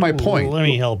away. That's my point. Let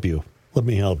me help you.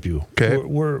 Okay.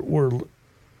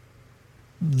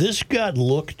 This got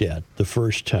looked at the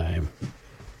first time,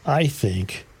 I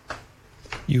think...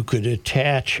 You could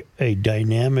attach a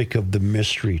dynamic of the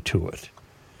mystery to it.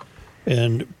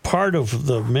 And part of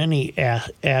the many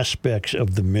aspects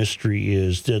of the mystery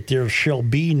is that there shall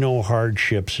be no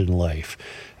hardships in life.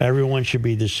 Everyone should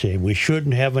be the same. We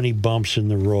shouldn't have any bumps in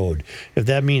the road. If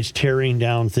that means tearing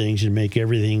down things and make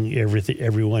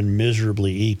everyone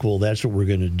miserably equal, that's what we're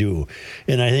going to do.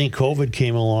 And I think COVID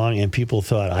came along and people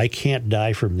thought, I can't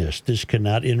die from this. This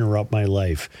cannot interrupt my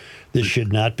life. This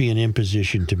should not be an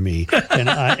imposition to me. And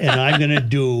I'm going to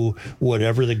do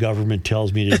whatever the government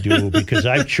tells me to do because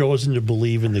I've chosen to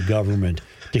believe in the government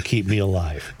to keep me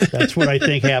alive. That's what I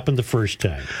think happened the first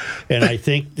time. And I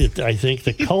think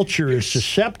the culture is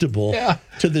susceptible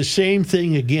to the same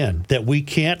thing again, that we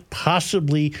can't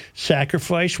possibly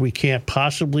sacrifice. We can't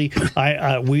possibly,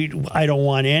 I don't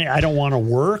want to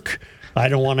work. I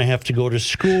don't want to have to go to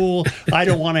school. I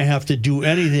don't want to have to do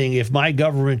anything. If my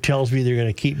government tells me they're going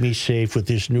to keep me safe with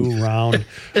this new round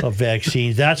of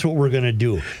vaccines, that's what we're going to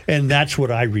do. And that's what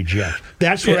I reject.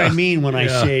 That's what I mean when I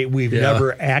say we've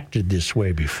never acted this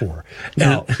way before.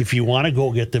 Now, if you want to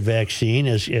go get the vaccine,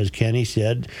 as Kenny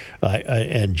said,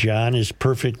 and John is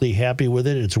perfectly happy with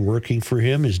it, it's working for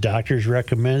him, his doctors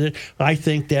recommend it, I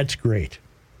think that's great.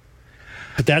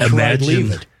 But that's where I'd leave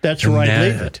it. That's where I'd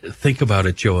leave it. Think about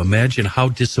it, Joe. Imagine how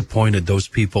disappointed those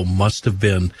people must have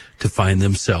been to find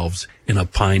themselves in a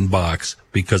pine box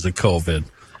because of COVID.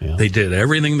 Yeah. They did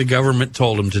everything the government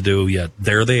told them to do, yet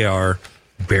there they are,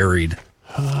 buried.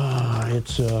 We're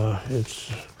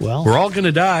all going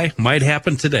to die. Might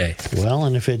happen today. Well,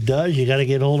 and if it does, you got to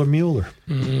get hold of Mueller.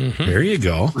 Mm-hmm. There you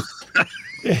go.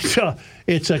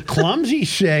 It's a clumsy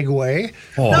segue.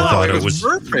 Oh, I thought it was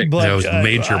perfect. That was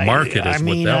major market.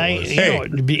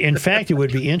 In fact, it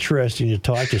would be interesting to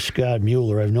talk to Scott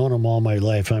Mueller. I've known him all my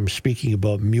life. I'm speaking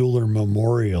about Mueller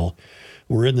Memorial,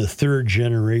 We're in the third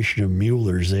generation of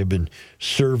Muellers. They've been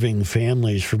serving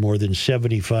families for more than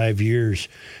 75 years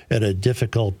at a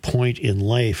difficult point in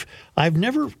life. I've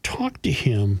never talked to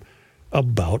him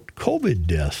about COVID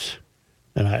deaths.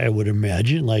 And I would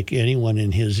imagine, like anyone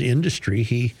in his industry,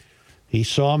 he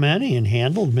saw many and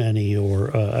handled many,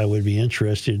 or I would be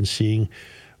interested in seeing.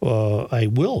 I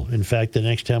will. In fact, the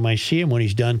next time I see him, when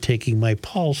he's done taking my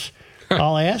pulse,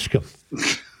 I'll ask him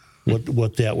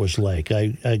what that was like.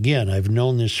 I've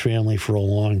known this family for a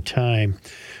long time,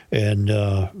 and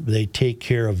they take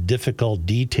care of difficult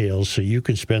details so you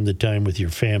can spend the time with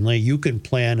your family. You can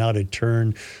plan how to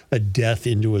turn a death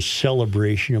into a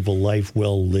celebration of a life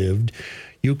well lived.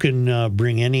 You can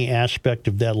bring any aspect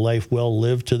of that life well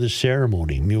lived to the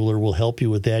ceremony. Mueller will help you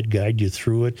with that, guide you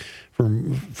through it.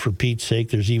 For Pete's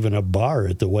sake, there's even a bar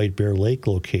at the White Bear Lake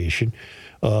location.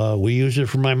 We use it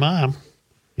for my mom.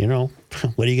 You know,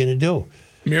 what are you going to do?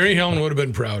 Mary Helen would have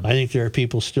been proud. I think there are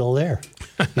people still there.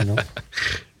 You know,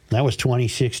 that was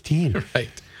 2016. Right.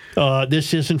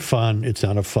 This isn't fun. It's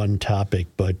not a fun topic,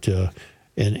 but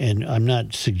and I'm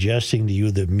not suggesting to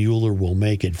you that Mueller will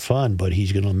make it fun, but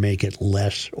he's going to make it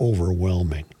less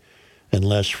overwhelming and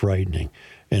less frightening.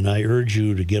 And I urge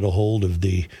you to get a hold of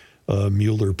the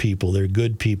Mueller people. They're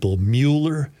good people.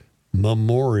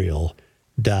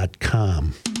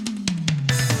 MuellerMemorial.com.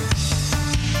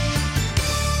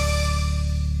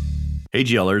 Hey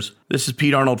GLers, this is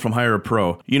Pete Arnold from Hire a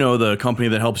Pro. You know, the company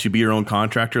that helps you be your own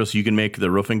contractor so you can make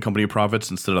the roofing company profits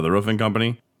instead of the roofing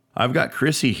company? I've got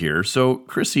Chrissy here. So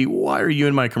Chrissy, why are you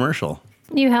in my commercial?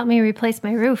 You helped me replace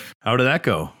my roof. How did that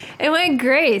go? It went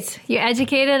great. You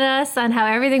educated us on how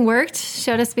everything worked,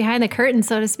 showed us behind the curtain,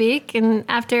 so to speak. And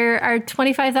after our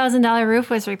 $25,000 roof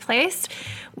was replaced,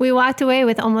 we walked away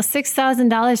with almost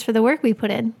 $6,000 for the work we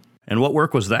put in. And what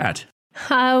work was that?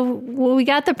 Well, we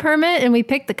got the permit and we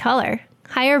picked the color.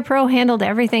 Hire Pro handled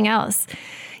everything else.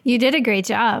 You did a great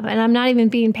job, and I'm not even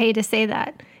being paid to say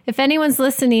that. If anyone's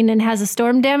listening and has a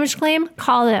storm damage claim,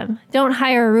 call them. Don't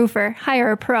hire a roofer,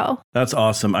 hire a pro. That's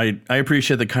awesome. I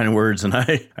appreciate the kind words, and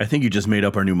I think you just made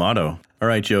up our new motto. All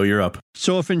right, Joe, you're up.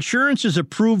 So if insurance has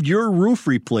approved your roof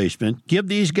replacement, give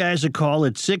these guys a call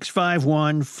at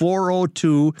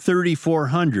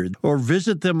 651-402-3400 or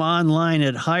visit them online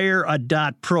at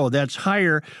hirea.pro. That's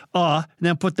hire, and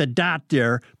then put the dot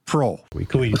there, pro.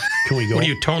 Can we go? What are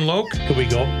you, Tone Loc? Can we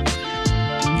go?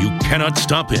 You cannot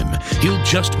stop him. He'll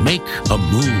just make a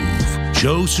move.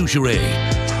 Joe Soucheray.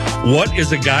 What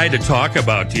is a guy to talk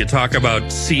about? Do you talk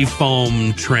about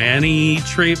Seafoam tranny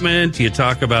treatment? Do you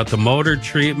talk about the motor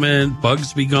treatment?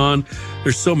 Bugs Be Gone?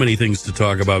 There's so many things to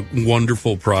talk about.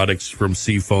 Wonderful products from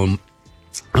Seafoam.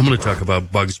 I'm going to talk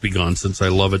about Bugs Be Gone since I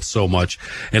love it so much,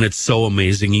 and it's so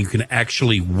amazing. You can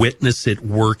actually witness it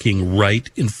working right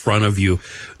in front of you.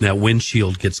 That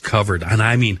windshield gets covered, and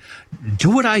I mean,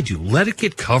 do what I do. Let it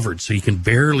get covered so you can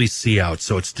barely see out,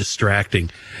 so it's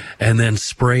distracting, and then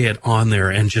spray it on there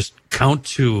and just count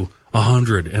to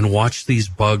 100 and watch these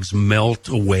bugs melt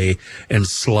away and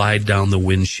slide down the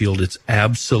windshield. It's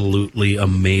absolutely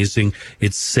amazing.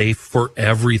 It's safe for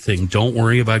everything. Don't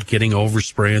worry about getting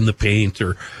overspraying the paint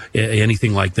or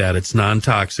anything like that. It's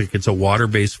non-toxic. It's a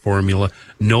water-based formula.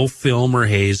 No film or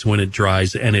haze when it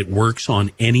dries, and it works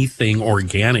on anything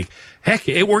organic. Heck,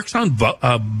 it works on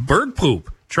bird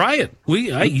poop. Try it.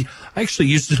 I actually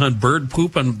used it on bird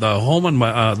poop on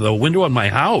the window on my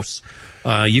house.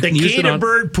 You can use it on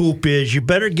bird poop is you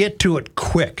better get to it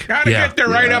quick. Gotta get there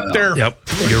right up there. Yep,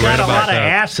 you're right about that. Got a lot of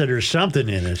acid or something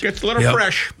in it. Gets a little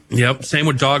fresh. Yep, same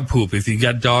with dog poop. If you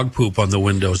got dog poop on the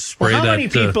windows, spray that. How many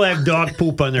people have dog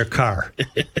poop on their car?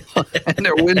 And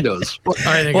their windows.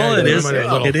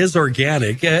 It is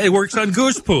organic. It works on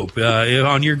goose poop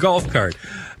on your golf cart.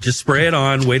 Just spray it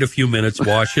on, wait a few minutes,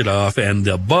 wash it off, and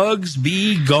the bugs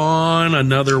be gone.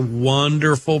 Another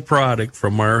wonderful product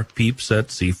from our peeps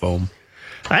at Seafoam.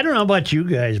 I don't know about you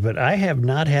guys, but I have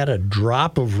not had a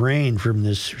drop of rain from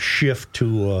this shift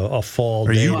to a fall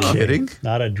day. Are you kidding?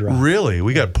 Not a drop. Really?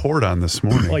 We got poured on this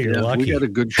morning. Oh, you're lucky. We got a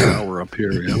good shower up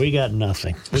here. Yeah. We got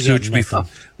nothing.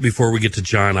 Before we get to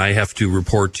John, I have to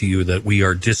report to you that we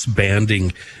are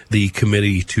disbanding the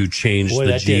committee to change the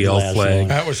GL flag.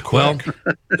 That was quick.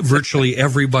 Well, virtually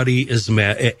everybody is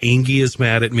mad. Angie is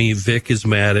mad at me. Vic is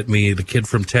mad at me. The kid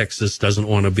from Texas doesn't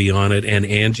want to be on it. And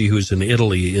Angie, who's in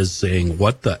Italy, is saying,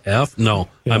 what the F? No,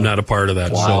 yeah. I'm not a part of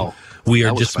that. Wow. So we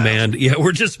are disbanding. Yeah,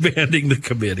 we're disbanding the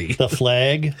committee. The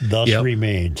flag thus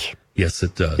remains. Yes,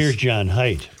 it does. Here's John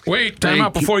Haidt. Wait, time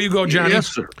out before you go, Johnny. Yes,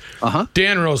 sir.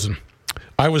 Dan Rosen.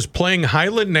 I was playing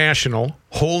Highland National,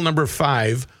 hole number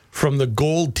 5, from the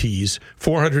gold tees,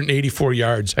 484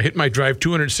 yards. I hit my drive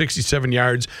 267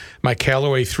 yards. My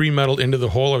Callaway 3-metal into the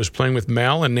hole. I was playing with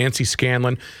Mal and Nancy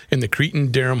Scanlon in the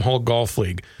Cretan-Durham Hall Golf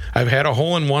League. I've had a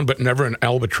hole-in-one, but never an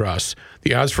albatross.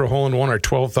 The odds for a hole-in-one are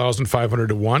 12,500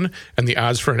 to 1, and the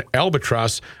odds for an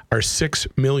albatross are 6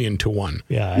 million to 1.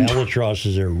 Yeah,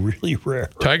 albatrosses are really rare.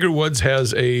 Tiger Woods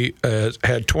has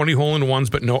had 20 hole-in-ones,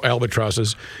 but no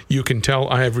albatrosses. You can tell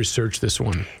I have researched this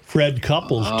one. Fred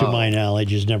Couples, to my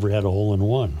knowledge, has never had a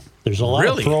hole-in-one. There's a lot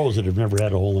of pros that have never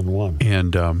had a hole-in-one.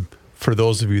 And for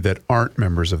those of you that aren't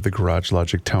members of the Garage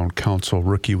Logic Town Council,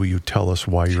 Rookie, will you tell us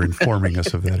why you're informing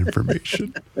us of that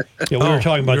information? Yeah, we were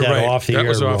talking about that off the air. That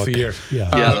was off the air.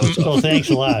 Yeah. So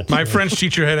thanks a lot. My French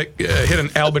teacher had hit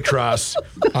an albatross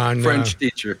on French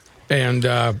teacher. And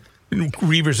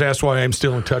Reavers asked why I'm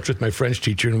still in touch with my French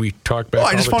teacher, and we talked back.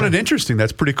 I just found it interesting.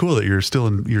 That's pretty cool that you're still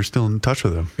in touch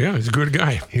with him. Yeah, he's a good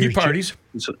guy. He parties.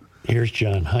 Here's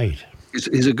John Haidt.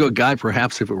 He's a good guy.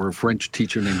 Perhaps if it were a French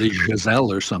teacher named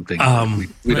Giselle or something.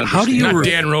 How do you not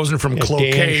Dan Rosen from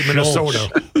Cloquet,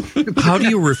 Minnesota? How do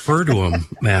you refer to him,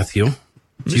 Matthew?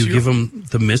 Do you give him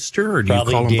the Mister, or do you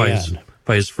call him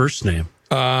by his first name?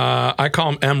 I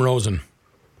call him M. Rosen.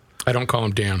 I don't call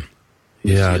him Dan.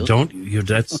 Yeah,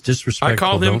 that's disrespectful. I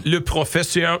call him Le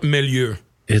Professeur Melieu.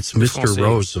 It's Mr.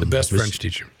 Rosen. The best French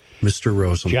teacher. Mr.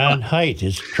 Rosen. John Haidt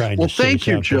is trying to say thank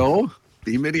you, something. Joe.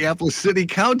 The Minneapolis City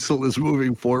Council is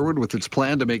moving forward with its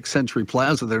plan to make Century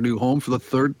Plaza their new home for the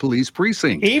 3rd Police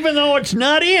Precinct. Even though it's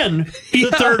not in the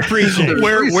 3rd Precinct.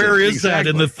 Where is that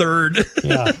in the 3rd?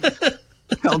 Yeah.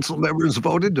 Council members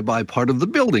voted to buy part of the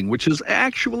building, which is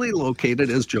actually located,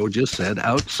 as Joe just said,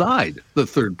 outside the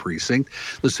 3rd Precinct.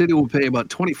 The city will pay about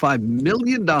 $25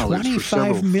 million for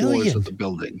several floors of the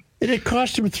building. And it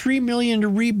cost them $3 million to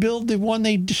rebuild the one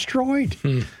they destroyed.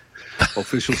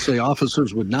 Officials say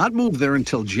officers would not move there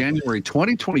until January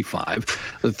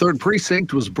 2025. The 3rd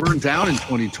Precinct was burned down in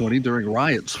 2020 during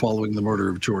riots following the murder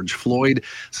of George Floyd.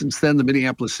 Since then, the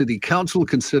Minneapolis City Council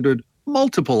considered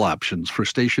multiple options for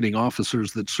stationing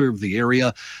officers that serve the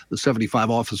area. The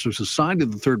 75 officers assigned to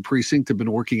the 3rd Precinct have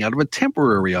been working out of a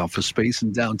temporary office space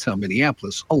in downtown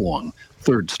Minneapolis along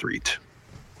 3rd Street.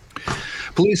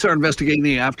 Police are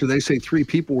investigating after they say 3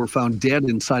 people were found dead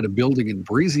inside a building in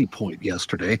Breezy Point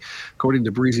yesterday. According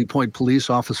to Breezy Point police,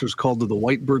 officers called to the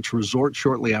White Birch Resort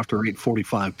shortly after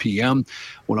 8:45 p.m.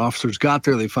 When officers got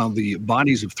there, they found the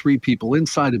bodies of 3 people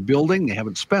inside a building. They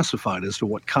haven't specified as to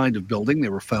what kind of building they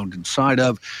were found inside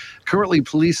of. Currently,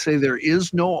 police say there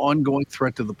is no ongoing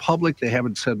threat to the public. They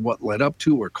haven't said what led up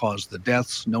to or caused the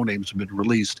deaths. No names have been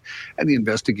released, and the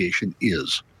investigation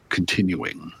is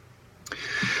continuing.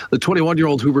 The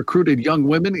 21-year-old who recruited young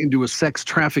women into a sex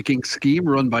trafficking scheme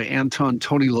run by Anton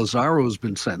Tony Lazaro has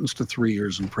been sentenced to 3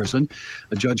 years in prison.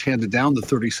 A judge handed down the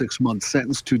 36-month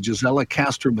sentence to Gisela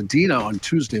Castro Medina on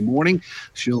Tuesday morning.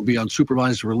 She'll be on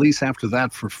supervised release after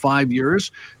that for 5 years.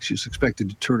 She's expected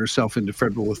to turn herself into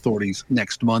federal authorities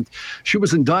next month. She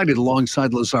was indicted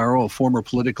alongside Lazaro, a former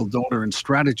political donor and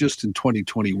strategist, in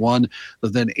 2021. The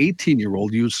then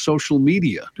 18-year-old used social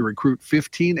media to recruit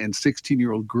 15 and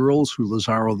 16-year-old girls who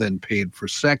Lazaro then paid for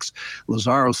sex.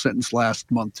 Lazaro sentenced last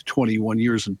month to 21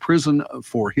 years in prison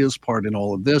for his part in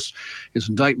all of this. His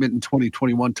indictment in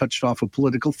 2021 touched off a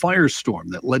political firestorm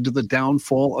that led to the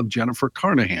downfall of Jennifer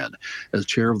Carnahan as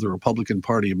chair of the Republican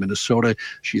Party of Minnesota.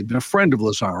 She had been a friend of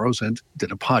Lazaro's and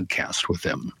did a podcast with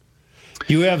him.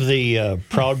 You have the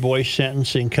Proud Boy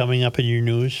sentencing coming up in your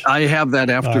news? I have that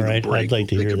after the break. I'd like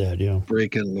to hear that, yeah.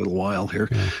 Break in a little while here.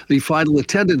 Yeah. The final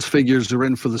attendance figures are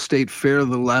in for the state fair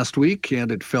the last week,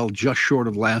 and it fell just short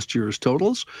of last year's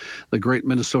totals. The Great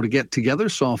Minnesota Get Together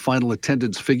saw a final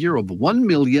attendance figure of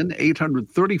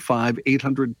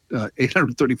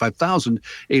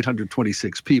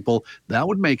 1,835,826 people. That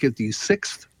would make it the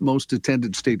 6th most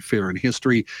attended state fair in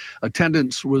history.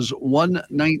 Attendance was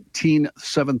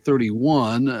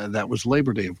 119,731. That was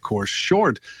Labor Day, of course,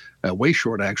 way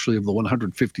short, actually, of the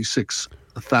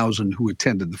 156,000 who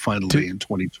attended the final day in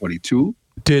 2022.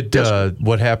 Did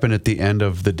what happened at the end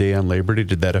of the day on Labor Day,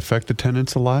 did that affect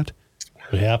attendance a lot?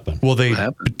 What happened? Well, they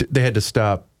had to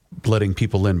stop letting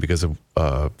people in because of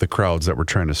the crowds that were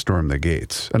trying to storm the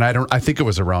gates. And I think it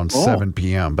was around 7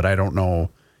 p.m., but I don't know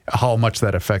how much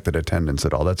that affected attendance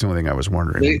at all. That's the only thing I was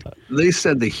wondering. They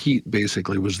said the heat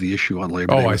basically was the issue on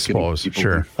Labor Day. Oh, I suppose.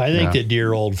 Sure. I think the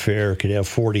dear old fair could have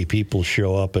 40 people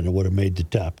show up and it would have made the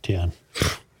top 10.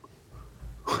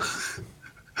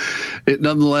 It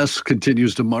nonetheless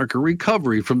continues to mark a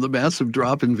recovery from the massive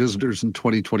drop in visitors in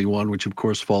 2021, which of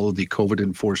course followed the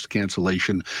COVID-enforced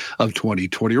cancellation of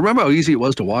 2020. Remember how easy it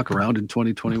was to walk around in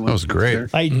 2021? That was great.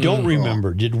 I don't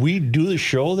remember. Did we do the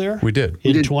show there? We did.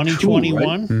 In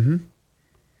 2021? Right? Mm-hmm.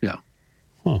 Yeah.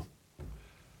 Huh.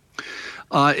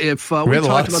 We had a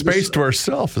lot of about space this, to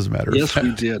ourselves, as a matter of yes, fact.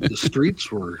 we did. The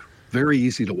streets were very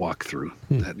easy to walk through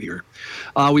that year.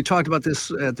 We talked about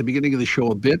this at the beginning of the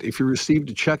show a bit. If you received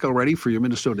a check already for your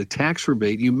Minnesota tax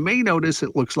rebate, you may notice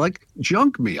it looks like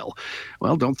junk mail.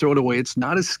 Well, don't throw it away. It's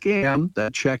not a scam.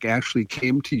 That check actually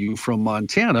came to you from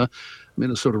Montana.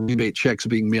 Minnesota rebate checks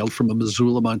being mailed from a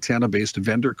Missoula, Montana-based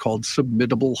vendor called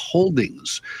Submittable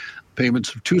Holdings.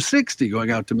 Payments of $260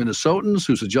 going out to Minnesotans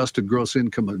whose adjusted gross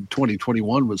income in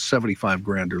 2021 was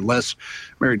 $75,000 or less.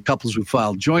 Married couples who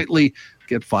filed jointly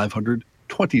get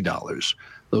 $520.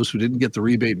 Those who didn't get the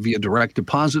rebate via direct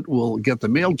deposit will get the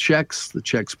mailed checks, the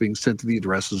checks being sent to the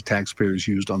addresses taxpayers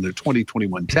used on their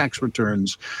 2021 tax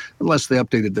returns, unless they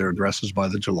updated their addresses by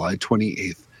the July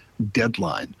 28th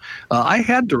deadline. I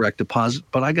had direct deposit,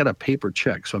 but I got a paper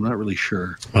check, so I'm not really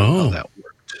sure how that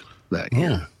worked that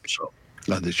year. So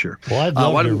not this year. Well, I'd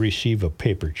love to receive a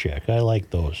paper check. I like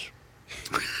those.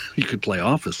 You could play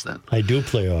Office then. I do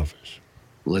play Office.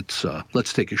 Let's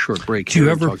take a short break. Do you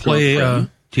ever play? Do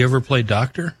you ever play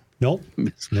Doctor? Nope.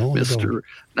 No, Mr.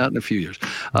 Not in a few years.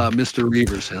 Mr.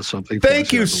 Reavers has something.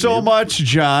 Thank you so much,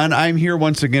 John. I'm here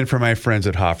once again for my friends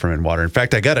at Hofferman Water. In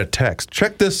fact, I got a text.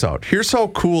 Check this out. Here's how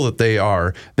cool that they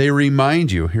are. They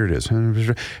remind you. Here it is.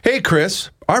 Hey, Chris.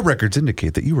 Our records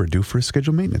indicate that you are due for a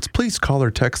scheduled maintenance. Please call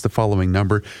or text the following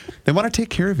number. They want to take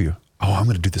care of you. Oh, I'm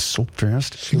going to do this so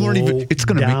fast. You won't even. It's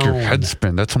going to make your head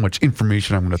spin. That's how much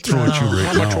information I'm going to throw at you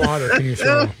right now. How much water can you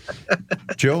throw?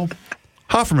 Joe?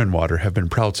 Hofferman Water have been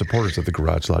proud supporters of the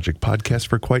Garage Logic podcast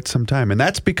for quite some time, and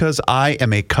that's because I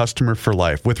am a customer for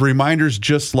life with reminders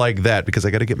just like that because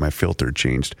I got to get my filter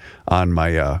changed on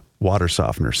my water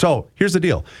softener. So here's the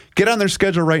deal. Get on their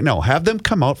schedule right now. Have them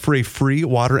come out for a free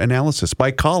water analysis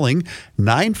by calling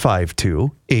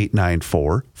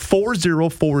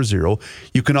 952-894-4040.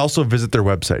 You can also visit their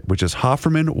website, which is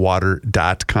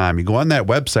HoffermanWater.com. You go on that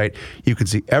website, you can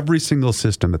see every single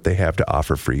system that they have to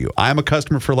offer for you. I'm a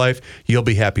customer for life. You'll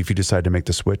be happy if you decide to make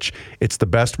the switch. It's the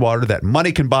best water that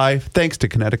money can buy, thanks to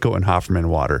Connecticut and Hofferman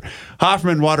Water.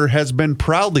 Hofferman Water has been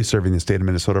proudly serving the state of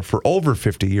Minnesota for over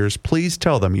 50 years. Please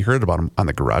tell them you heard about them on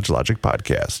the Garage Logic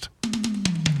podcast.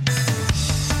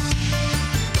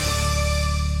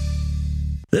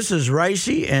 This is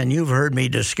Ricey, and you've heard me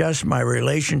discuss my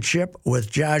relationship with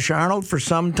Josh Arnold for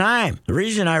some time. The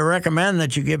reason I recommend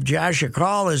that you give Josh a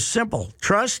call is simple: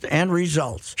 trust and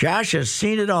results. Josh has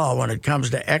seen it all when it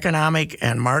comes to economic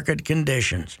and market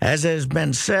conditions. As has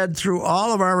been said through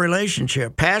all of our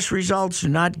relationship, past results do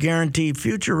not guarantee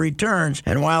future returns,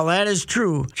 and while that is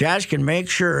true, Josh can make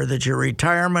sure that your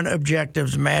retirement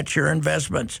objectives match your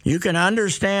investments. You can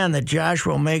understand that Josh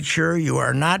will make sure you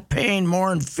are not paying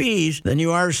more in fees than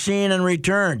you are seeing in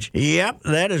returns. Yep,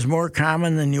 that is more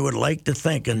common than you would like to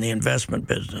think in the investment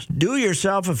business. Do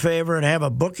yourself a favor and have a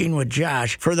booking with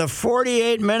Josh for the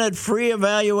 48-minute free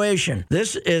evaluation.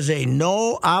 This is a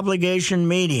no-obligation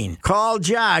meeting. Call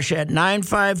Josh at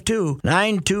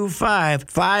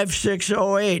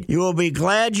 952-925-5608. You will be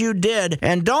glad you did,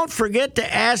 and don't forget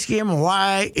to ask him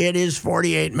why it is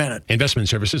 48 minutes. Investment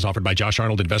services offered by Josh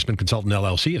Arnold Investment Consultant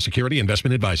LLC, a security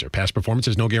investment advisor. Past performance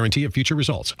is no guarantee of future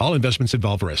results. All investments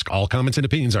involve risk. All comments and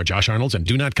opinions are Josh Arnold's and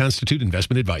do not constitute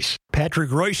investment advice.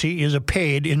 Patrick Royce is a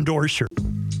paid endorser.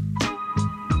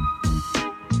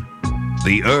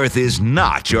 The Earth is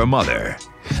not your mother.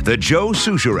 The Joe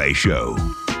Souchere Show.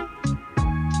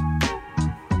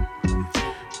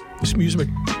 This music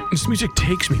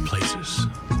takes me places.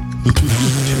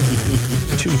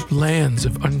 to lands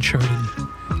of uncharted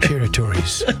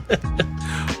territories.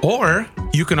 Or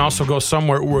you can also go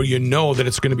somewhere where you know that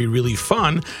it's going to be really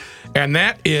fun, and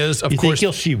that is, of course... You think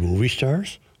you'll see movie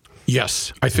stars?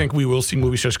 Yes, I think we will see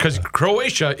movie stars, because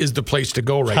Croatia is the place to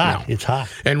go right now. It's hot.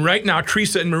 And right now,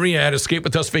 Teresa and Maria at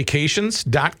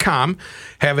EscapeWithUsVacations.com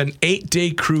have an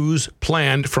 8-day cruise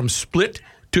planned from Split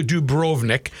to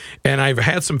Dubrovnik, and I've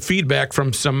had some feedback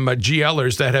from some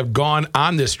GLers that have gone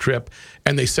on this trip,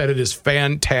 and they said it is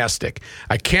fantastic.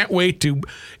 I can't wait to...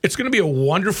 It's going to be a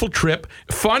wonderful trip,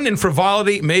 fun and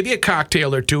frivolity, maybe a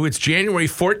cocktail or two. It's January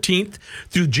 14th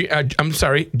through... July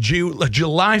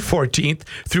 14th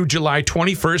through July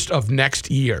 21st of next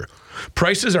year.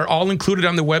 Prices are all included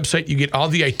on the website. You get all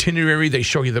the itinerary. They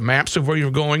show you the maps of where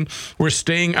you're going. We're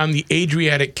staying on the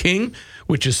Adriatic King,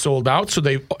 which is sold out. So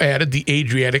they added the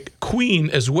Adriatic Queen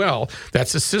as well.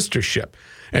 That's a sister ship.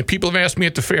 And people have asked me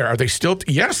at the fair, are they still?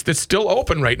 Yes, it's still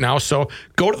open right now. So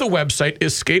go to the website,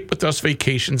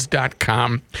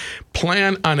 escapewithusvacations.com.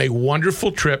 Plan on a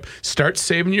wonderful trip. Start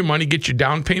saving your money. Get your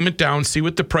down payment down. See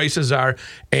what the prices are.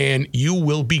 And you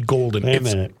will be golden. Wait a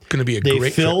minute. It's going to be a They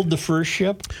great filled trip. the first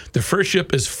ship? The first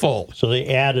ship is full. So they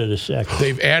added a second.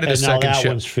 They've added a and second now that ship.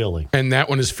 one's filling. And that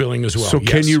one is filling as well. So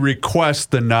yes. can you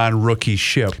request the non-rookie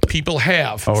ship? People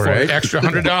have. All for right. an extra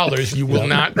 $100, you will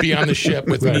not be on the ship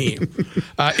with me.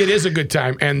 It is a good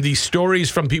time. And the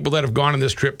stories from people that have gone on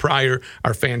this trip prior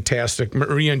are fantastic.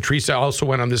 Maria and Teresa also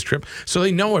went on this trip, so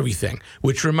they know everything,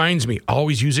 which reminds me,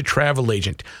 always use a travel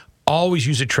agent. Always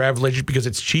use a travel agent because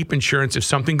it's cheap insurance. If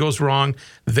something goes wrong,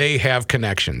 they have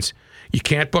connections. You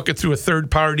can't book it through a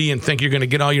third party and think you're going to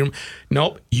get all your...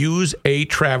 Nope. Use a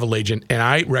travel agent. And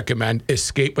I recommend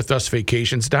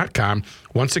escapewithusvacations.com.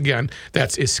 Once again,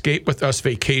 that's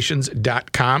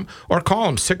escapewithusvacations.com. Or call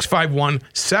them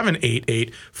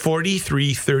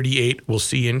 651-788-4338. We'll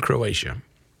see you in Croatia.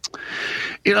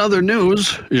 In other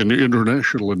news, in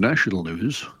international and national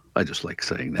news, I just like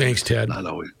saying that. Thanks, Ted. Not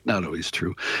always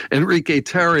true. Enrique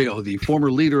Tarrio, the former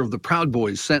leader of the Proud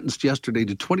Boys, sentenced yesterday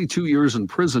to 22 years in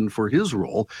prison for his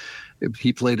role.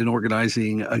 He played in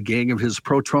organizing a gang of his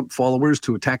pro-Trump followers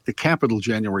to attack the Capitol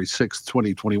January 6,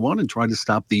 2021, and try to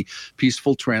stop the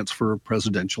peaceful transfer of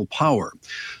presidential power.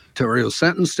 Tarrio's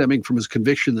sentence, stemming from his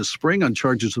conviction this spring on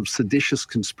charges of seditious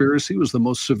conspiracy, was the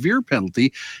most severe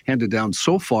penalty handed down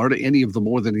so far to any of the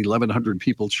more than 1,100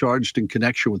 people charged in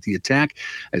connection with the attack.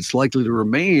 It's likely to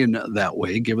remain that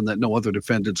way, given that no other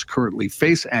defendants currently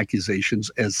face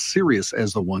accusations as serious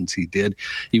as the ones he did.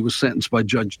 He was sentenced by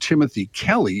Judge Timothy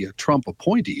Kelly, a Trump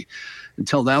appointee.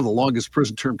 Until now, the longest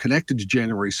prison term connected to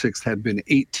January 6th had been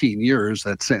 18 years.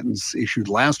 That sentence issued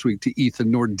last week to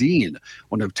Ethan Nordine,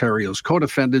 one of Tarrio's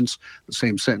co-defendants. The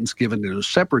same sentence given in a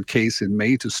separate case in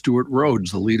May to Stuart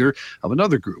Rhodes, the leader of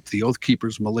another group, the Oath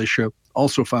Keepers Militia,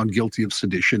 also found guilty of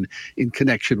sedition in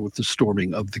connection with the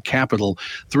storming of the Capitol.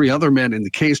 3 other men in the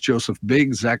case, Joseph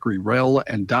Biggs, Zachary Rell,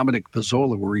 and Dominic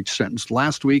Pizzola, were each sentenced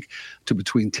last week to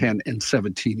between 10 and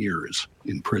 17 years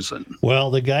in prison. Well,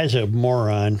 the guy's a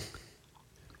moron.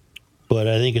 But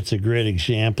I think it's a great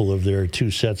example of there are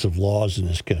two sets of laws in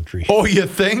this country. Oh, you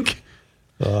think?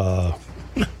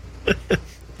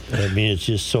 I mean, it's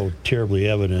just so terribly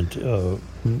evident. On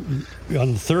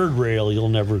the third rail, you'll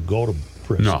never go to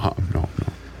prison. No.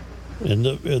 And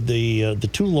the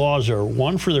two laws are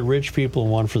one for the rich people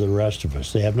and one for the rest of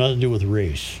us. They have nothing to do with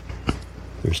race.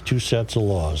 There's two sets of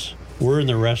laws. We're in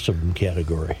the rest of them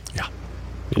category. Yeah.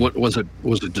 What was it?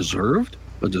 Was it deserved?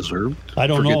 Deserved? I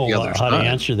don't know how to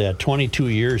answer that. 22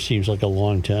 years seems like a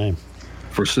long time.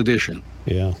 For sedition.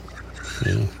 Yeah.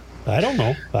 I don't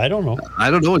know. I don't know.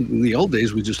 In the old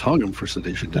days, we just hung them for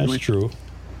sedition, didn't we? That's true.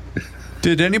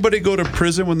 Did anybody go to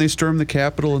prison when they stormed the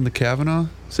Capitol in the Kavanaugh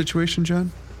situation,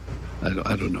 John?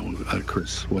 I don't know,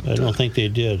 Chris. I don't think they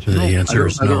did. The answer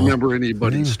is no. I don't remember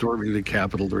anybody storming the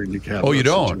Capitol during the Kavanaugh Oh, you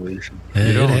don't? situation.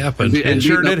 It happened. It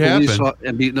sure did happen.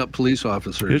 And beating up police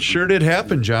officers. It sure did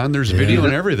happen, John. There's video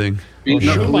and everything. Beating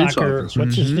up police Schumacher, officers.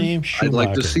 what's his name? I'd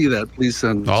like to see that. Please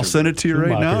send. I'll send it to you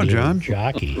right now, John.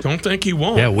 Jockey. Don't think he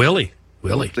won't. Yeah, Willie.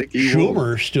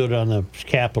 Schumer stood on the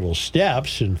Capitol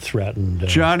steps and threatened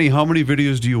Johnny, how many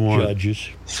videos do you want? Judges.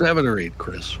 7 or 8,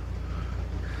 Chris.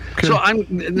 Okay. So I'm.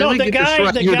 No, the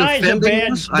guy's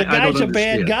a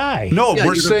bad guy. No,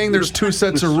 we're saying there's two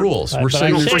sets of rules. We're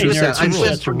saying there's two sets of rules. I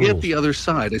said, forget the other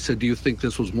side. I said, do you think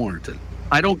this was warranted?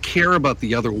 I don't care about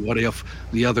the other. What if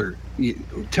the other?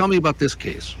 Tell me about this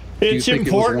case. It's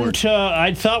important.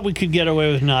 I thought we could get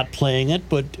away with not playing it,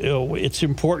 but it's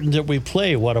important that we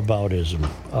play whataboutism.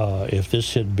 If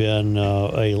this had been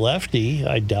a lefty,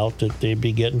 I doubt that they'd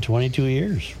be getting 22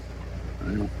 years.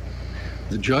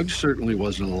 The judge certainly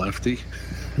wasn't a lefty.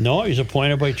 No, he's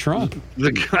appointed by Trump.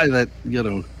 The guy that,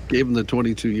 gave him the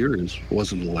 22 years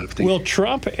wasn't a lefty. Will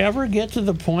Trump ever get to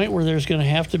the point where there's going to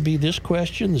have to be this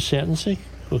question, the sentencing?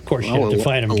 Of course, you have to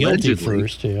find him guilty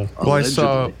first. Yeah. Well, I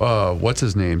saw, what's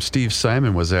his name? Steve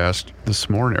Simon was asked this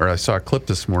morning, or I saw a clip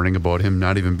this morning about him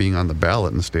not even being on the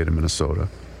ballot in the state of Minnesota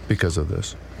because of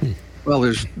this.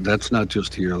 Well, that's not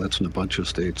just here. That's in a bunch of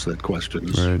states, that question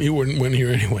is. Right. He wouldn't win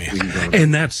here anyway.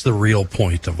 And that's the real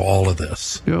point of all of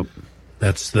this. Yep.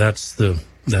 That's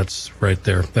right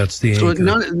there. That's the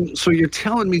anchor. So you're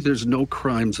telling me there's no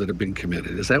crimes that have been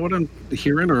committed? Is that what I'm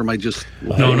hearing, or am I just...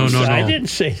 No. I didn't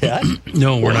say that.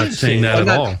 No, we're not saying that at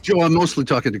all. Joe, I'm mostly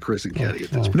talking to Chris and Caddy at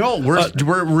this point. No,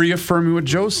 we're reaffirming what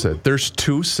Joe said. There's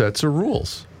two sets of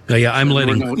rules. Yeah, I'm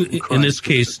letting, in this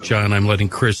case, John, I'm letting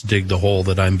Chris dig the hole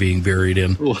that I'm being buried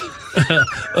in.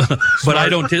 But I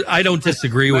don't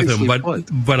disagree with him.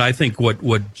 But I think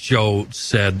what Joe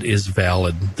said is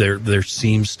valid. There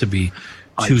seems to be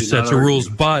two sets of rules,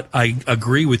 but I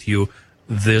agree with you.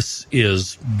 This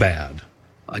is bad.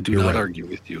 I do not argue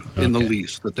with you in the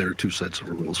least that there are two sets of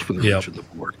rules for the reach of the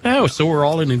board. Oh, so we're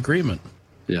all in agreement.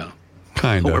 Yeah.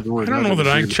 Kind of. I don't know that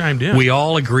I chimed in. We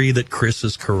all agree that Chris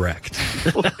is correct.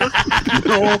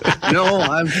 No,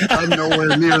 I'm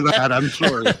nowhere near that. I'm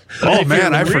sorry. Oh,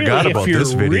 man, I forgot about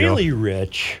this video. If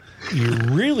you're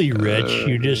really rich,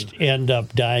 you just end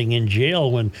up dying in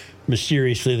jail when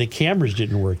mysteriously the cameras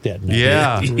didn't work that night.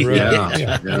 Yeah.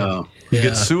 Yeah. You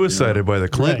get suicided by the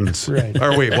Clintons. Right.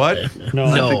 Or wait, what? No,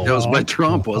 I think that was by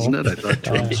Trump, wasn't it? I thought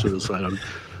Trump was suicided.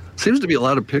 Seems to be a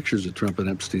lot of pictures of Trump and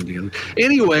Epstein together.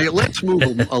 Anyway, let's move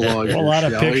along. A lot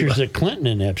of pictures of Clinton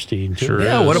and Epstein, too. Sure.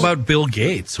 Yeah, what about Bill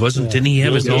Gates? Didn't he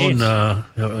have his own?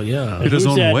 His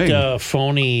own wing.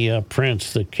 Phony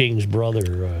prince, the king's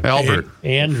brother, Albert.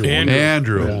 Andrew.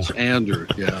 Andrew.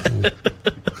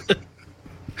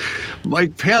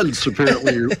 Mike Pence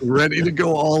apparently ready to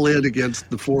go all in against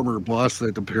the former boss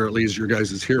that apparently is your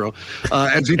guys' hero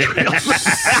as he trails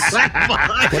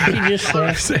What did you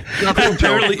just say?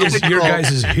 Apparently is your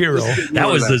guys' hero. That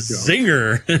was a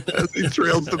zinger. As he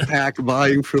trails the pack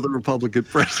vying for the Republican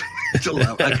president.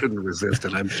 I couldn't resist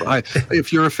it. I'm sorry.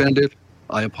 If you're offended,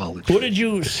 I apologize. What did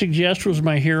you suggest was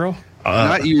my hero?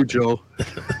 Not you, Joe.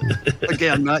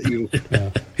 Again, not you.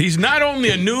 He's not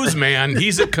only a newsman,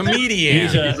 he's a comedian.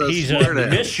 He's a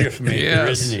mischief maker,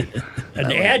 isn't he?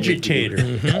 An agitator.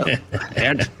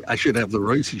 And I should have the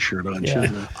Royce shirt on,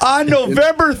 shouldn't I? On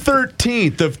November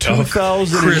 13th of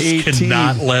 2018, Chris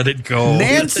cannot let it go.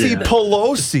 Nancy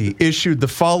Pelosi issued the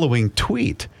following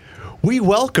tweet. We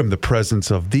welcome the presence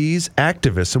of these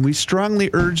activists, and we strongly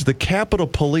urge the Capitol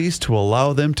Police to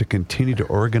allow them to continue to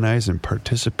organize and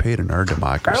participate in our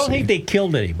democracy. I don't think they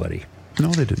killed anybody. No,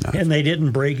 they did not. And they didn't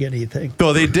break anything.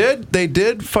 No, they did. They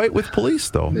did fight with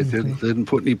police, though. They didn't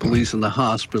put any police in the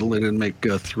hospital. They didn't make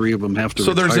three of them have to.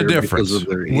 So there's a difference. Because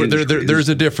of their there's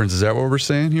a difference. Is that what we're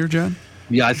saying here, John?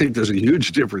 Yeah, I think there's a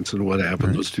huge difference in what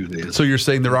happened those 2 days. So you're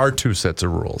saying there are two sets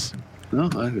of rules? No,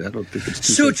 I don't think it's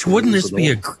two. Such, wouldn't this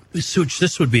be Such,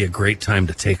 this would be a great time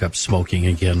to take up smoking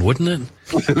again, wouldn't it?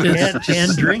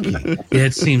 and drinking. Yeah,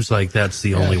 it seems like that's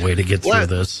the only way to get through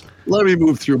this. Let me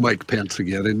move through Mike Pence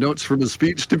again. In notes from his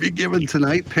speech to be given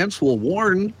tonight, Pence will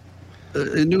warn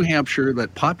in New Hampshire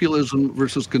that populism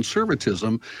versus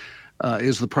conservatism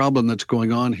is the problem that's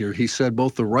going on here. He said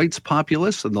both the right's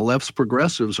populists and the left's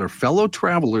progressives are fellow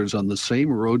travelers on the same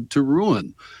road to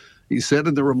ruin. He said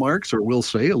in the remarks, or will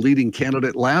say, a leading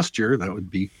candidate last year, that would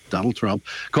be Donald Trump,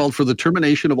 called for the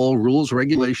termination of all rules,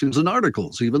 regulations, and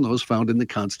articles, even those found in the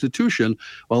Constitution,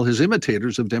 while his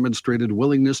imitators have demonstrated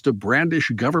willingness to brandish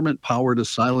government power to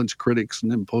silence critics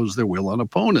and impose their will on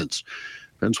opponents.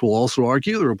 Pence will also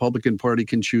argue the Republican Party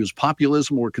can choose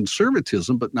populism or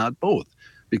conservatism, but not both,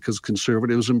 because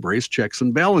conservatives embrace checks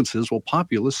and balances while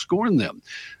populists scorn them.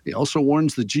 He also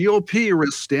warns the GOP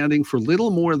risks standing for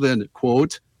little more than,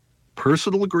 quote,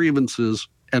 personal grievances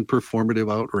and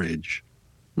performative outrage.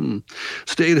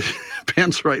 Stated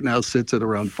Pence right now sits at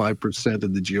around 5%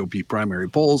 in the GOP primary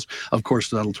polls. Of course,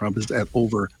 Donald Trump is at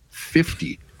over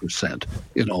 50%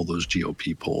 in all those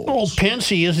GOP polls. Well,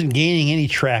 Pence isn't gaining any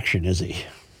traction, is he?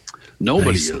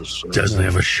 Nobody is. Doesn't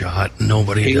have a shot.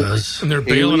 Nobody does. And they're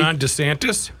bailing on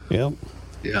DeSantis? Yep.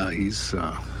 Yeah, he's...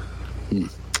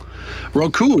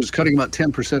 Roku is cutting about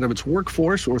 10% of its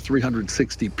workforce, or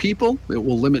 360 people. It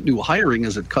will limit new hiring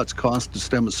as it cuts costs to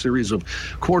stem a series of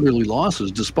quarterly losses.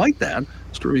 Despite that,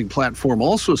 streaming platform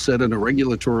also said in a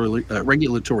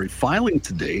regulatory filing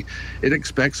today, it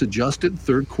expects adjusted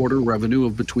third quarter revenue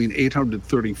of between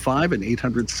 $835 and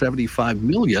 $875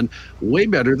 million, way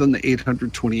better than the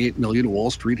 $828 million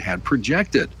Wall Street had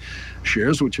projected.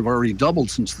 Shares, which have already doubled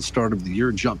since the start of the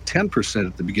year, jumped 10%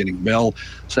 at the beginning bell.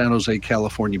 San Jose,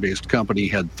 California-based company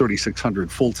had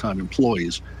 3,600 full-time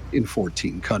employees in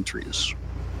 14 countries.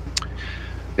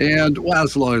 And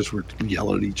as long as we're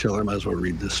yelling at each other, I might as well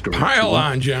read this story. Pile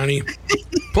on, Johnny.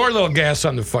 Pour a little gas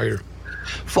on the fire.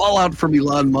 Fallout from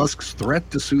Elon Musk's threat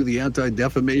to sue the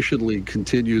Anti-Defamation League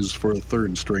continues for a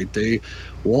third straight day.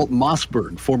 Walt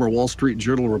Mossberg, former Wall Street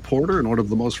Journal reporter and one of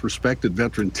the most respected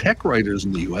veteran tech writers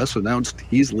in the U.S., announced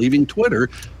he's leaving Twitter,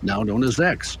 now known as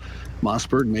X.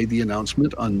 Mossberg made the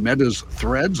announcement on Meta's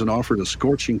Threads and offered a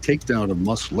scorching takedown of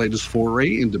Musk's latest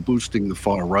foray into boosting the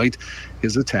far right,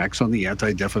 his attacks on the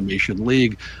Anti-Defamation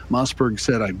League. Mossberg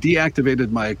said, "I've deactivated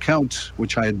my account,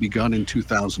 which I had begun in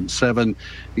 2007.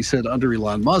 He said, under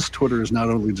Elon Musk, Twitter has not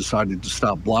only decided to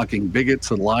stop blocking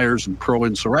bigots and liars and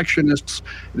pro-insurrectionists,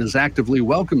 it has actively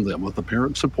welcomed them with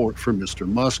apparent support from Mr.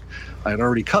 Musk. I had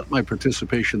already cut my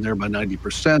participation there by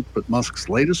 90%, but Musk's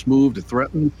latest move to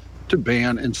threaten to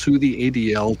ban and sue the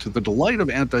ADL to the delight of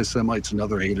anti-Semites and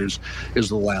other haters is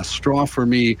the last straw for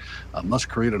me." Musk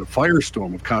created a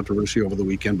firestorm of controversy over the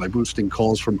weekend by boosting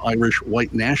calls from Irish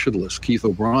white nationalist Keith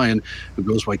O'Brien, who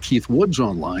goes by Keith Woods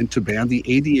online, to ban the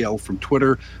ADL from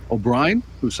Twitter. O'Brien,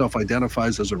 who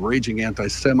self-identifies as a raging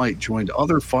anti-Semite, joined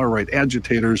other far-right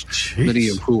agitators, many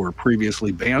of who were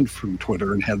previously banned from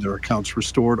Twitter and had their accounts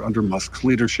restored under Musk's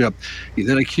leadership. He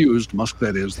then accused Musk,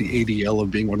 that is, the ADL,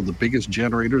 of being one of the biggest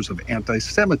generators of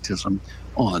anti-Semitism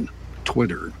on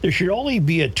Twitter. There should only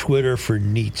be a Twitter for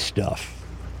neat stuff.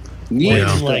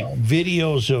 Like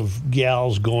videos of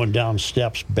gals going down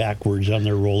steps backwards on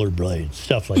their rollerblades,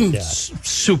 stuff like that.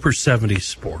 Super 70s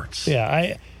sports.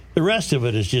 Yeah, the rest of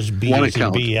it is just B's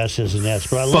and BS's and that's.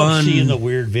 But I love seeing the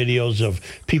weird videos of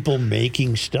people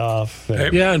making stuff.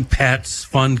 And pets,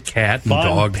 fun cat and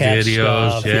dog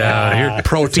videos. Stuff, Here,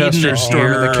 protesters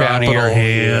storming the Capitol. Your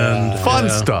hand. Fun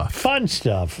stuff. Fun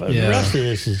stuff. The rest of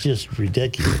this is just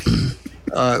ridiculous.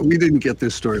 We didn't get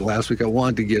this story last week. I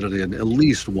wanted to get it in at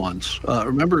least once.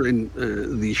 Remember in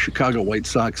the Chicago White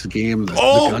Sox game?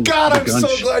 I'm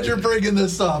so glad you're bringing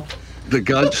this up. The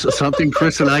gun, something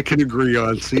Chris and I can agree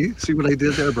on. See what I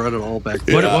did there? I brought it all back.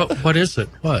 What is it?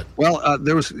 What? Well,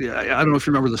 there was, I don't know if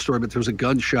you remember the story, but there was a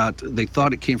gunshot. They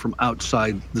thought it came from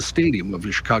outside the stadium of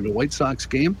the Chicago White Sox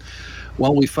game.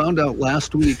 Well, we found out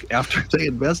last week after they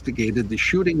investigated, the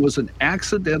shooting was an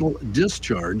accidental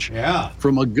discharge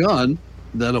from a gun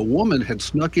that a woman had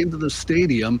snuck into the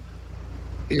stadium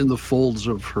in the folds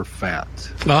of her fat.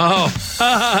 Oh,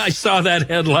 I saw that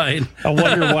headline. I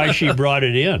wonder why she brought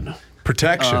it in.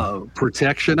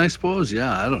 Protection, I suppose.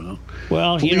 Yeah, I don't know.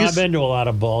 Well, I've been to a lot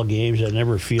of ball games. I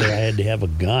never feel I had to have a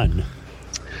gun.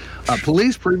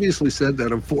 Police previously said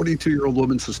that a 42-year-old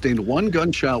woman sustained one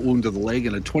gunshot wound to the leg,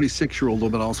 and a 26-year-old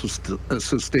woman also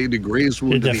sustained a graze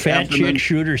wound to the abdomen. Did the fat chick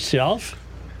shoot herself?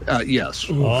 Yes.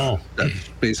 Oh. That's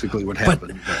basically what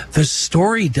happened. But the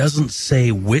story doesn't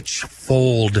say which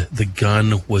fold the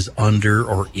gun was under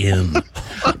or in.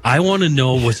 I want to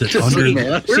know, was it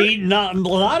under? See, a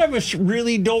lot of us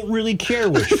don't really care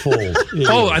which fold.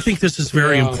 I think this is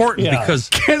very important because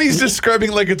Kenny's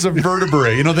describing like it's a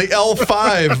vertebrae, the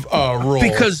L5 roll.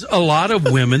 Because a lot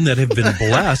of women that have been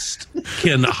blessed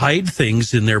can hide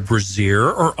things in their brassiere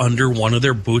or under one of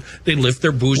their boots. They lift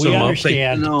their bosom up,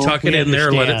 they tuck it in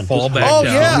there, let it fall back down.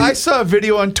 Oh, yeah. I saw a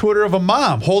video on Twitter of a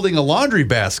mom holding a laundry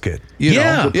basket.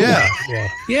 Yeah.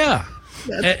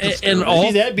 And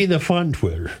all that'd be the fun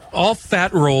Twitter. All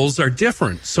fat rolls are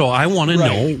different, so I want to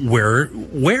know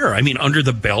where. I mean, under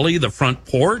the belly, the front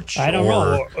porch. I don't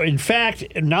know. In fact,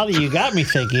 now that you got me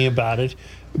thinking about it,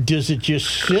 does it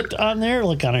just sit on there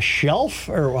like on a shelf,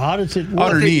 or how does it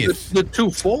work? Underneath the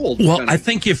two folds? Well, I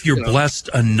think if you're blessed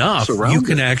enough, you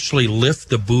can actually lift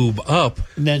the boob up,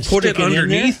 and then put it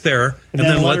underneath there, and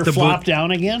then let the flop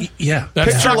down again. Yeah, that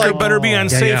sucker better be on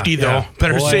safety though.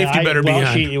 Safety better be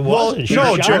on.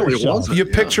 You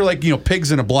picture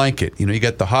pigs in a blanket. You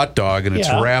got the hot dog and it's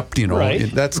wrapped.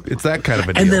 It's that kind of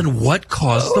a deal. And then what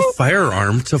caused the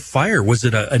firearm to fire? Was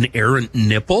it an errant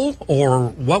nipple, or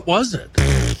what was it?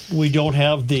 We don't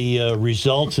have the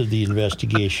results of the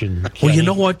investigation. Kenny. Well, you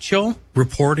know what, Joe?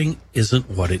 Reporting isn't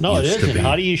what it used to be. No, it isn't.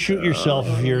 How do you shoot yourself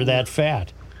if you're that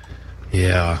fat?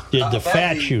 Yeah. Did the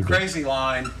fat shoot? Crazy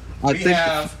line. We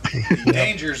have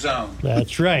danger zone.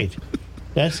 That's right.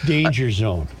 That's danger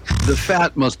zone. The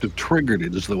fat must have triggered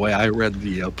it, is the way I read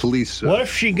the police. What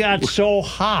if she got so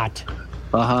hot?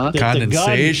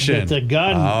 Condensation. The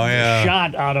gun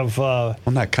shot out of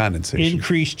not condensation.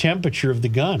 Increased temperature of the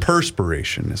gun.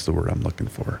 Perspiration is the word I'm looking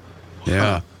for.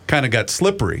 Yeah. Kind of got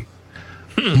slippery.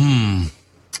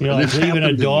 Like leaving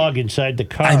a dog inside the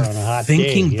car on a hot day. I'm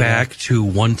thinking back to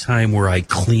one time where I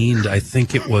cleaned, I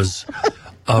think it was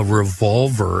a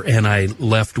revolver and I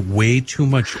left way too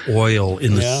much oil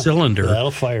in the cylinder.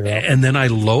 That'll fire up. And then I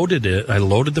loaded it. I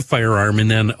loaded the firearm,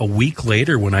 and then a week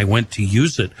later when I went to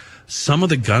use it, some of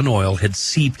the gun oil had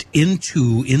seeped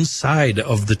inside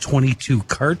of the 22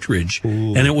 cartridge,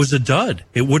 and it was a dud.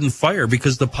 It wouldn't fire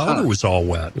because the powder was all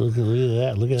wet. Look at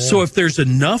that. Look at that. So if there's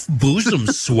enough bosom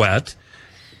sweat,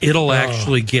 it'll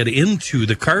actually get into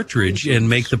the cartridge and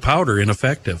make the powder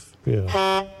ineffective.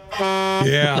 Yeah.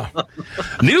 Yeah.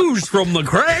 News from the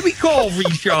Krabby Coffee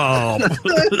Shop.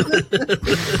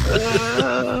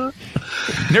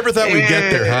 Never thought we'd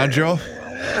get there, huh, Joe?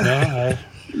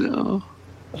 No.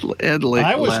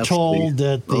 I was told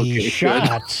that the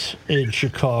shots in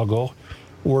Chicago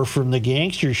were from the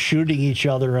gangsters shooting each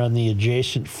other on the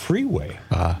adjacent freeway.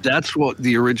 That's what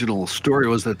the original story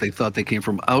was, that they thought they came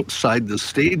from outside the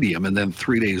stadium, and then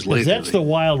 3 days later. That's the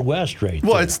Wild West right there.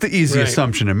 Well, it's the easy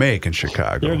assumption to make in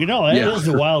Chicago. That is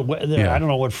the Wild West. I don't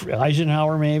know what,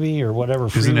 Eisenhower maybe or whatever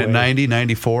freeway. Isn't it 90,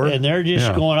 94? And they're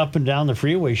just going up and down the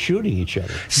freeway shooting each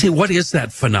other. See, what is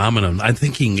that phenomenon? I'm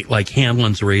thinking like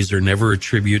Hanlon's razor, never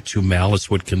attribute to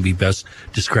malice what can be best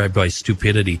described by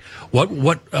stupidity. What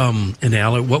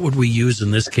would we use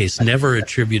in this case? Never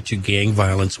attribute to gang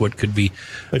violence what could be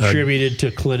attributed to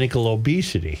clinical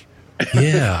obesity.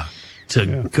 Yeah,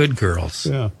 to good girls.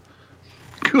 Yeah.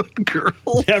 Good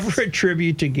girls. Never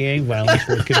attribute to gang violence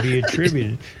what could be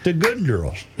attributed to good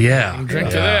girls. Yeah. Drink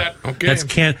to that. Okay. That's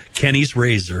Kenny's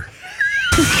razor.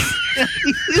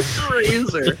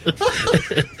 Razor.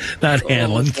 Not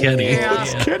Hanlon, Kenny. Yeah.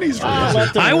 Kenny's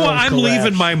razor. I'm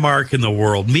leaving my mark in the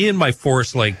world. Me and my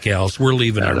Forest Lake gals, we're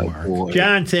leaving our mark. Boy.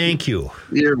 John, thank you.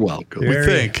 You're welcome. We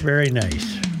think. Very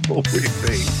nice. We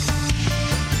think.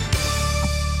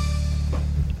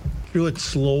 Do it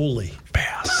slowly.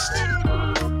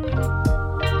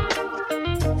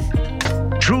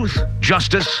 Truth,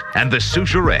 justice, and the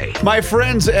Souchere. My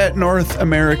friends at North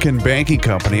American Banking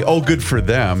Company, oh, good for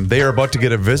them. They are about to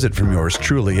get a visit from yours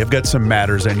truly. I've got some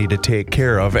matters I need to take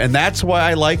care of, and that's why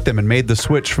I like them and made the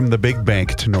switch from the big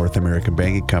bank to North American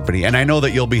Banking Company. And I know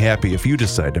that you'll be happy if you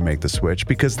decide to make the switch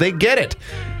because they get it.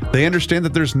 They understand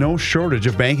that there's no shortage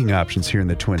of banking options here in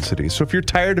the Twin Cities. So if you're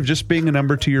tired of just being a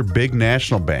number to your big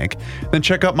national bank, then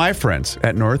check out my friends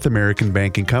at North American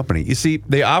Banking Company. You see,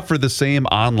 they offer the same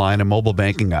online and mobile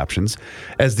banking options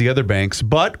as the other banks,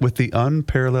 but with the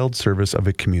unparalleled service of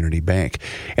a community bank.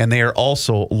 And they are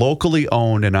also locally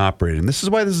owned and operated. And this is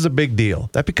why this is a big deal.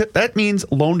 That means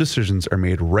loan decisions are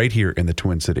made right here in the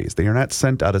Twin Cities. They are not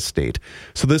sent out of state.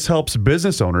 So this helps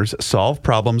business owners solve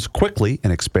problems quickly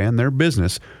and expand their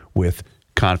business with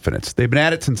confidence. They've been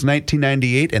at it since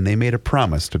 1998, and they made a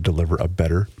promise to deliver a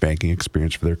better banking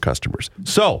experience for their customers.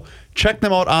 So check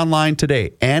them out online today,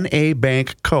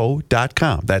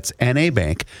 nabankco.com. That's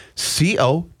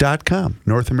nabankco.com.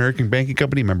 North American Banking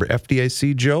Company, member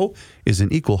FDIC. Joe is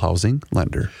an equal housing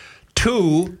lender.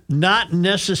 2 not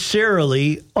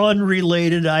necessarily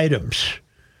unrelated items.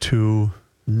 2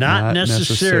 not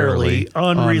necessarily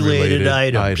unrelated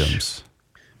items.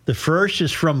 The first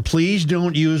is from Please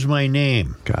Don't Use My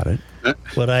Name. Got it.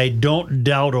 But I don't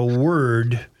doubt a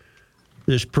word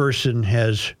this person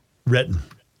has written.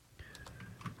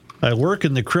 I work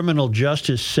in the criminal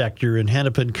justice sector in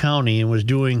Hennepin County and was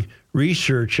doing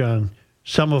research on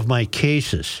some of my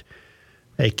cases.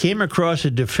 I came across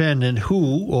a defendant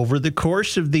who, over the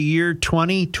course of the year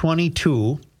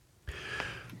 2022,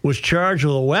 was charged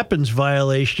with a weapons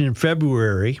violation in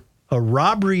February, a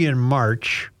robbery in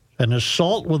March, an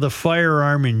assault with a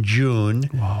firearm in June,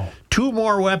 2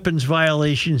 more weapons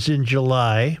violations in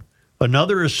July,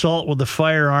 another assault with a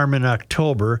firearm in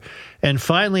October, and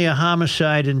finally a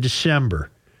homicide in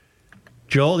December.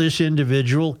 Joe, this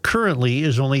individual currently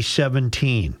is only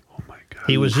 17. Oh, my God.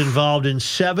 He was involved in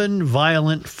 7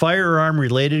 violent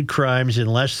firearm-related crimes in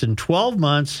less than 12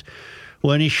 months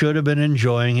when he should have been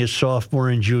enjoying his sophomore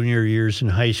and junior years in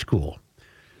high school.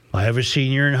 I have a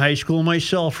senior in high school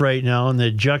myself right now, and the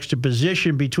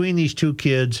juxtaposition between these 2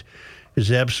 kids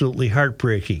is absolutely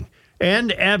heartbreaking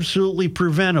and absolutely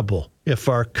preventable if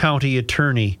our county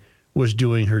attorney was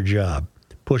doing her job,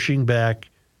 pushing back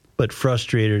but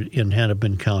frustrated in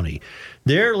Hennepin County.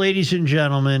 There, ladies and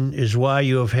gentlemen, is why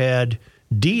you have had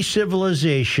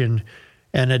decivilization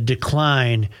and a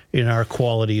decline in our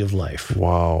quality of life.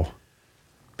 Wow.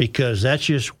 Because that's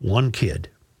just one kid.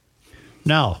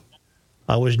 Now,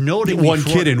 I was noting one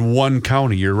kid in one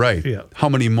county. You're right. Yeah. How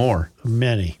many more?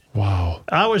 Many. Wow.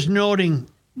 I was noting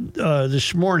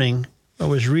this morning. I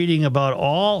was reading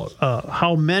about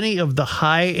how many of the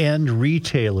high-end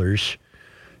retailers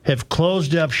have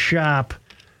closed up shop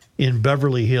in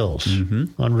Beverly Hills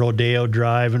on Rodeo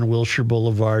Drive and Wilshire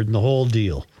Boulevard and the whole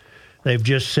deal. They've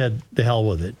just said the hell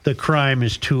with it. The crime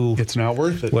is too... It's not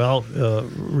worth it. Well,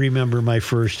 remember my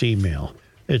first email.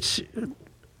 It's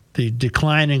the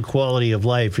decline in quality of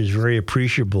life is very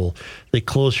appreciable the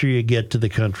closer you get to the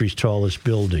country's tallest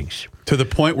buildings. To the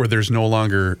point where there's no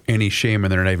longer any shame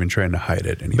and they're not even trying to hide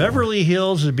it anymore. Beverly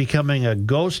Hills is becoming a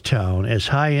ghost town as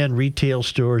high-end retail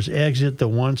stores exit the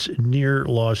once near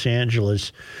Los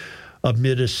Angeles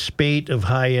amid a spate of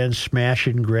high-end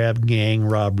smash-and-grab gang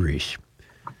robberies.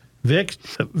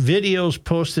 Videos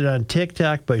posted on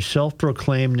TikTok by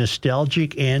self-proclaimed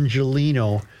nostalgic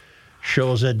Angelino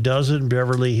shows a dozen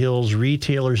Beverly Hills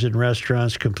retailers and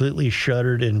restaurants completely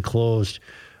shuttered and closed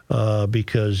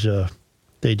because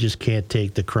they just can't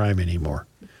take the crime anymore,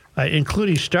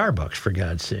 including Starbucks, for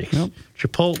God's sakes. Yep.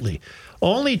 Chipotle.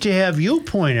 Only to have you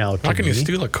point out to me... How can you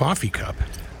steal a coffee cup?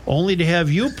 Only to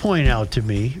have you point out to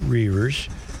me, Reavers,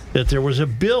 that there was a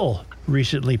bill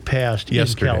recently passed in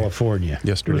California.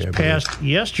 Yesterday, it was passed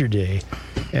yesterday,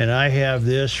 and I have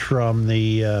this from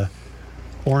the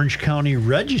Orange County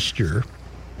Register.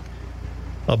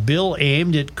 A bill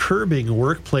aimed at curbing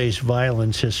workplace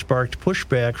violence has sparked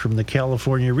pushback from the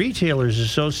California Retailers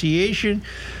Association,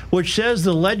 which says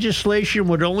the legislation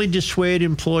would only dissuade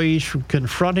employees from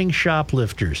confronting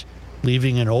shoplifters,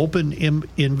 leaving an open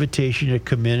invitation to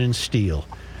come in and steal.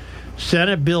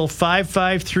 Senate Bill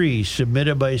 553,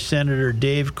 submitted by Senator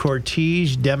Dave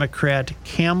Cortez, Democrat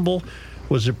Campbell,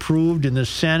 was approved in the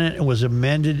Senate and was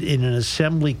amended in an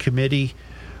Assembly committee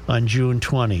on June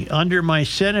 20. Under my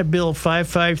Senate Bill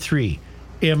 553,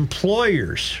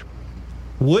 employers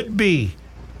would be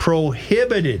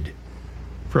prohibited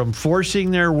from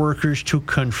forcing their workers to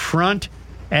confront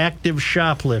active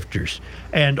shoplifters,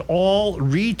 and all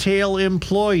retail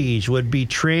employees would be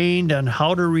trained on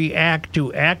how to react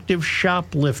to active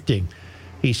shoplifting,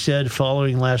 he said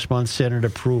following last month's Senate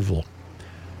approval.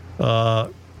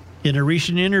 In a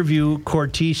recent interview,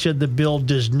 Cortez said the bill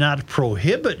does not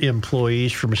prohibit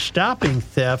employees from stopping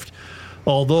theft,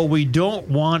 although we don't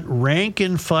want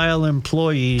rank-and-file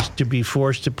employees to be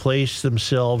forced to place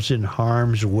themselves in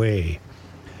harm's way.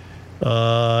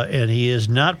 And he is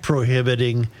not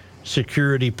prohibiting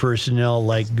security personnel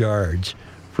like guards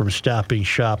from stopping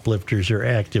shoplifters or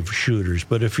active shooters.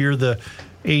 But if you're the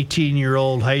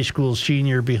 18-year-old high school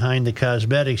senior behind the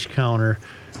cosmetics counter,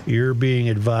 you're being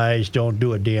advised don't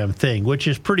do a damn thing, which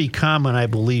is pretty common, I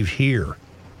believe, here,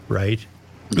 right?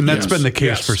 And that's been the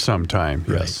case for some time,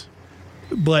 yes.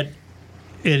 Right. But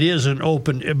it is an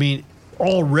open, I mean,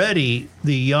 already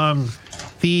the young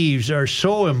thieves are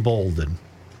so emboldened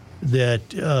that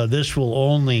this will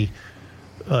only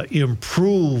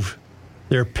improve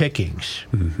their pickings.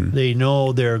 Mm-hmm. They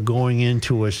know they're going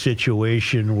into a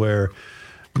situation where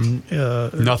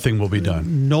nothing will be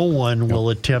done. No one will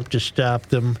attempt to stop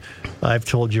them. I've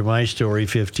told you my story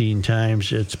 15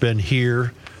 times. It's been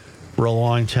here for a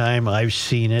long time. I've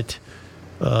seen it.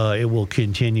 It will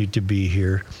continue to be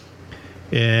here.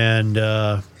 And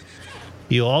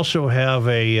you also have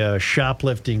a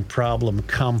shoplifting problem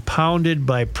compounded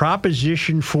by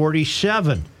Proposition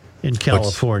 47 in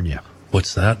California.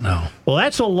 What's that now? Well,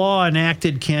 that's a law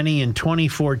enacted, Kenny, in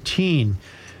 2014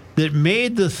 that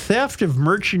made the theft of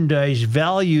merchandise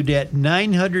valued at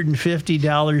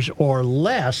 $950 or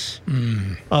less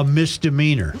a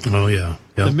misdemeanor. Oh, yeah.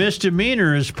 Yep. The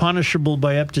misdemeanor is punishable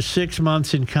by up to 6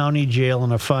 months in county jail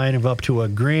and a fine of up to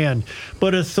 $1,000.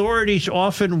 But authorities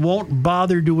often won't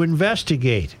bother to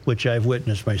investigate, which I've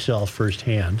witnessed myself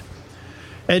firsthand.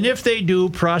 And if they do,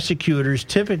 prosecutors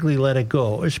typically let it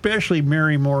go, especially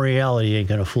Mary Moriality ain't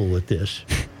going to fool with this.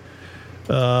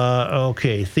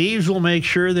 Okay, thieves will make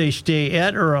sure they stay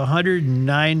at or $100 and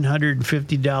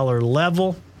 $950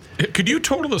 level. Could you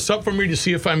total this up for me to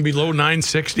see if I'm below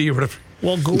 $960 or whatever?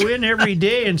 Well, go in every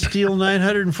day and steal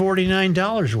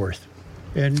 $949 worth,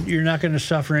 and you're not going to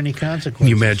suffer any consequences. Can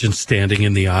you imagine standing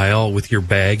in the aisle with your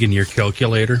bag and your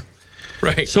calculator?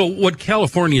 Right. So what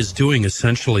California is doing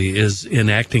essentially is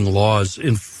enacting laws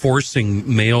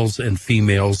enforcing males and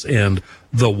females and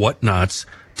the whatnots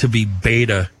to be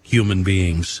beta human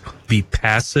beings, be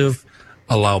passive,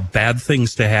 allow bad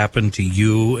things to happen to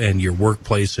you and your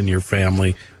workplace and your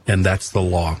family, and that's the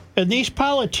law. And these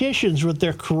politicians with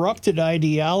their corrupted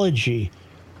ideology,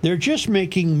 they're just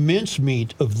making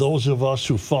mincemeat of those of us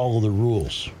who follow the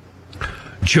rules.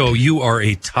 Joe, you are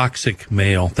a toxic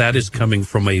male. That is coming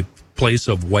from a place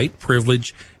of white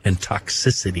privilege and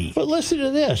toxicity. But listen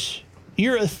to this.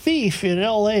 You're a thief in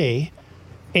L.A.,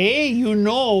 you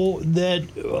know that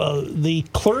the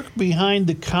clerk behind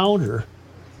the counter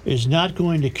is not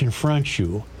going to confront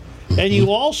you. And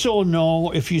you also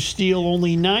know if you steal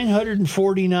only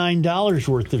 $949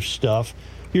 worth of stuff,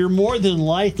 you're more than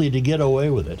likely to get away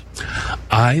with it.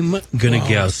 I'm going to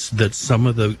guess that some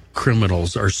of the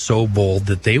criminals are so bold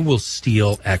that they will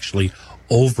steal actually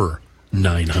over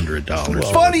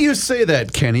 $900. Funny you say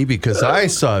that, Kenny, because I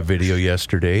saw a video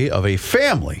yesterday of a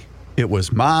family. It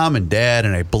was mom and dad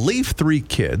and I believe 3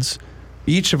 kids.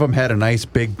 Each of them had a nice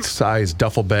big size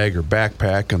duffel bag or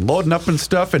backpack and loading up and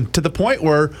stuff, and to the point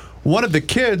where one of the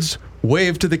kids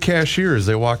waved to the cashier as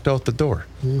they walked out the door.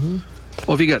 Mm-hmm.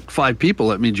 Well, if you got 5 people,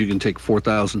 that means you can take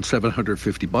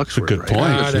 $4,750 worth. Good point.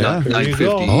 Yeah.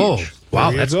 $950 Oh, each. wow,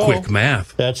 There you that's go. quick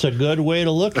math. That's a good way to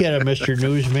look at it, Mr.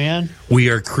 Newsman. We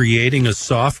are creating a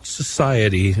soft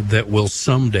society that will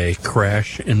someday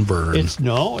crash and burn. It's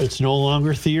no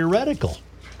longer theoretical.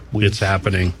 It's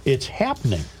happening. It's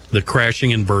happening. The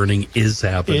crashing and burning is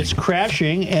happening. It's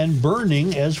crashing and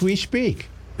burning as we speak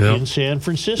in San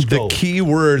Francisco. The key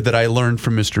word that I learned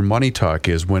from Mr. Money Talk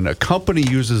is when a company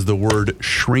uses the word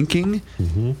shrinking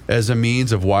as a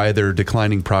means of why they're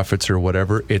declining profits or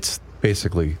whatever, it's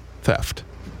basically theft.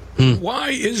 Why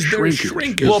is there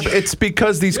shrinkage? Well, it's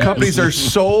because these companies are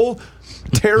so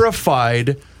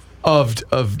terrified of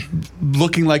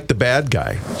looking like the bad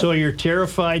guy. So you're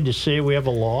terrified to say we have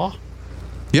a law?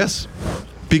 Yes.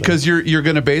 Because you're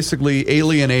going to basically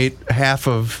alienate half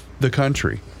of the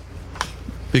country.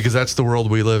 Because that's the world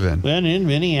we live in. Then in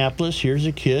Minneapolis, here's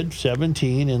a kid,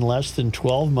 17, in less than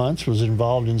 12 months, was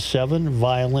involved in 7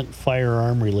 violent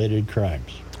firearm-related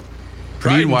crimes.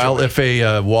 Meanwhile, if a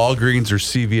Walgreens or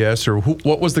CVS or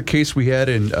what was the case we had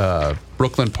in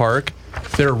Brooklyn Park?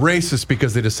 They're racist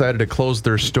because they decided to close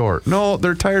their store. No,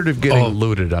 they're tired of getting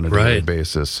looted on a daily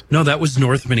basis. No, that was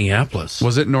North Minneapolis.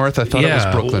 Was it North? I thought it was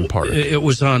Brooklyn Park. It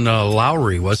was on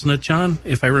Lowry, wasn't it, John?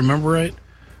 If I remember right.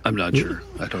 I'm not sure.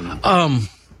 I don't know.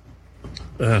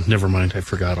 Never mind. I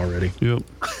forgot already. Yep.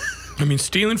 I mean,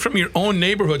 stealing from your own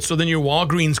neighborhood, so then your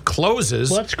Walgreens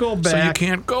closes. Let's go back. So you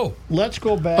can't go. Let's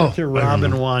go back to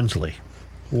Robin Wansley,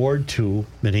 Ward 2,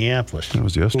 Minneapolis. That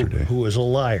was yesterday. Who was a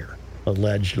liar,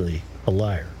 allegedly a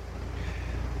liar.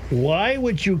 Why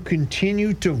would you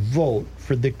continue to vote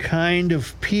for the kind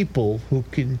of people who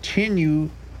continue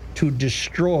to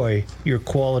destroy your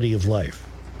quality of life?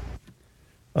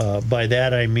 By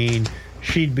that I mean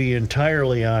she'd be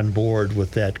entirely on board with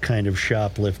that kind of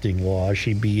shoplifting law.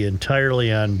 She'd be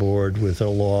entirely on board with a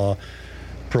law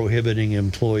prohibiting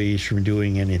employees from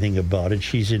doing anything about it.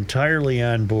 She's entirely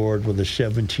on board with a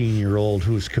 17-year-old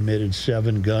who's committed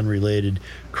 7 gun-related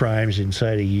crimes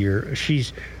inside a year.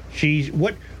 She's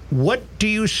what do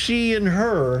you see in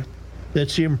her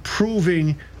that's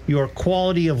improving your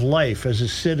quality of life as a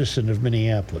citizen of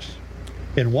Minneapolis?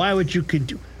 And why would you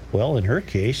well, in her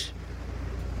case,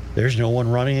 there's no one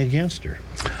running against her.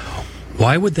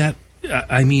 Why would that?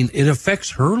 I mean, it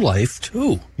affects her life,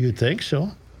 too. You'd think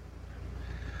so.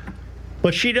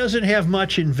 But she doesn't have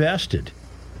much invested.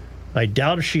 I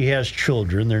doubt if she has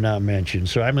children. They're not mentioned.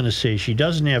 So I'm going to say she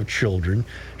doesn't have children.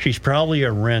 She's probably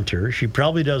a renter. She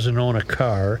probably doesn't own a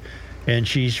car. And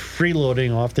she's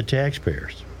freeloading off the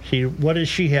taxpayers. What does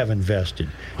she have invested?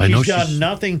 She's done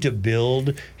nothing to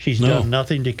build. She's done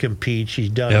nothing to compete. She's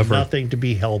done nothing to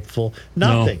be helpful.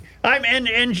 Nothing. No.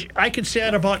 And I could say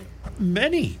that about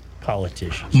many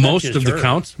politicians. Most of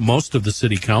the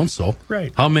city council.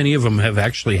 Right. How many of them have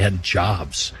actually had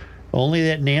jobs? Only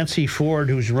that Nancy Ford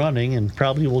who's running and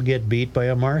probably will get beat by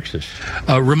a Marxist.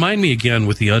 Remind me again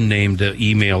with the unnamed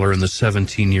emailer and the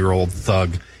 17-year-old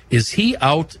thug. Is he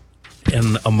out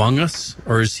and among us,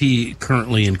 or is he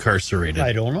currently incarcerated?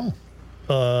 I don't know.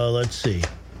 Let's see.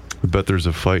 I bet there's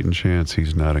a fighting chance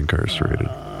he's not incarcerated.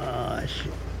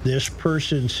 This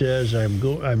person says,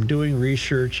 I'm doing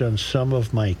research on some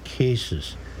of my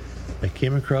cases. I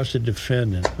came across a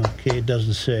defendant. Okay, it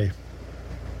doesn't say.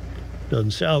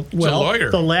 Doesn't say. Oh, well, a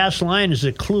lawyer. The last line is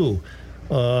a clue.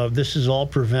 This is all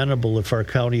preventable if our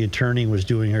county attorney was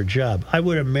doing her job. I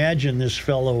would imagine this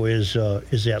fellow is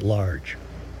at large.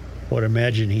 I would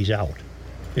imagine he's out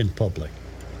in public.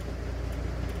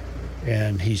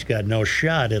 And he's got no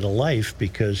shot at a life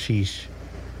because he's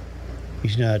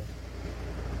not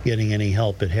getting any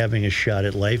help at having a shot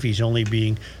at life. He's only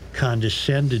being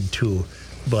condescended to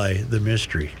by the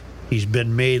mystery. He's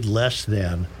been made less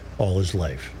than all his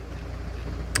life.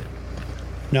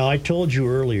 Now, I told you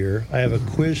earlier, I have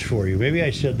a quiz for you. Maybe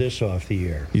I said this off the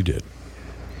air. You did.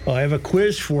 I have a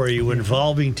quiz for you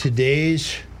involving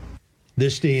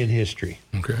this day in history.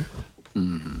 Okay.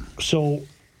 Mm-hmm. So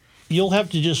you'll have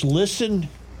to just listen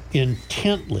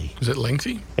intently. Is it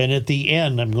lengthy? And at the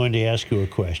end, I'm going to ask you a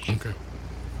question. Okay.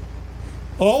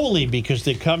 Only because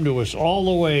they come to us all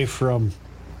the way from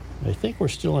I think we're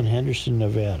still in Henderson,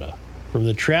 Nevada. From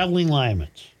the Traveling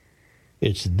Lyman's.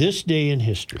 It's this day in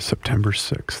history. September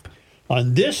 6th.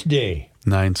 On this day,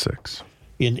 9/6.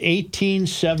 in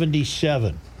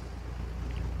 1877,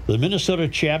 the Minnesota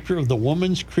chapter of the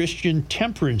Women's Christian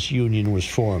Temperance Union was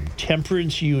formed.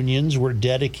 Temperance unions were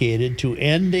dedicated to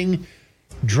ending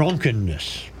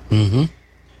drunkenness. Mm-hmm.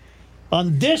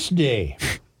 On this day,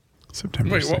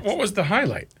 September Wait, 6th. what was the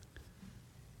highlight?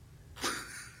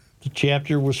 the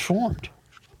chapter was formed.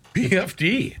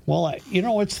 BFD. Well,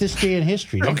 it's this day in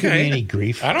history. Don't give me any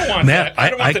grief. I don't want Matt, that. I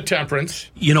don't want the temperance.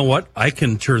 You know what? I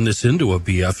can turn this into a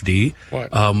BFD.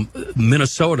 What?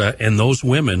 Minnesota and those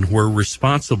women were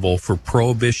responsible for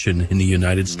prohibition in the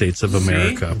United States of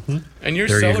America. And you're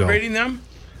There you go. celebrating them?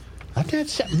 I'm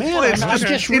not, man, Well, I'm just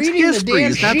it's reading history. the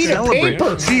damn It's not sheet of celebrating.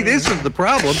 paper. See, this is the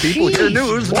problem. People hear Jeez,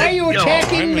 news. why are you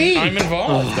attacking me? I'm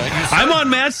involved. I'm on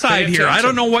Matt's side here. I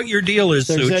don't know what your deal is,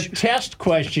 There's Such. a test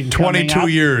question 22 coming up.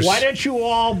 years. Why don't you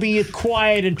all be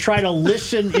quiet and try to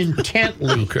listen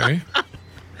intently? Okay.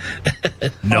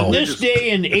 No. On this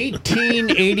day in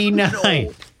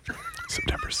 1889,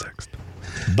 September 6th.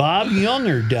 Bob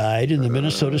Younger died in the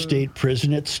Minnesota State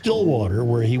Prison at Stillwater,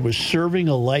 where he was serving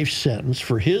a life sentence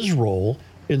for his role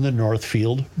in the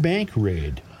Northfield bank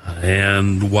raid.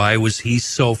 And why was he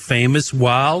so famous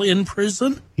while in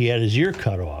prison? He had his ear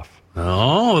cut off.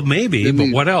 Oh, maybe,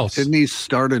 but what else? Didn't he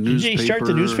start a newspaper? Did he start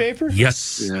the newspaper?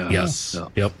 Yes. Yeah. Yes. Yeah.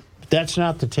 Yep. That's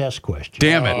not the test question.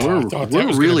 Damn it.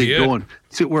 We're really going.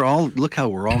 See, we're all look how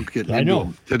we're all getting into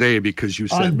them today because you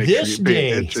said On make this sure you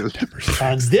pay day, attention.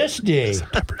 on this day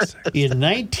in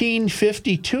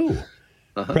 1952,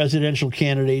 presidential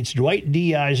candidates Dwight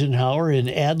D. Eisenhower and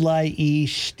Adlai E.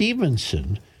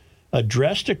 Stevenson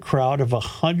addressed a crowd of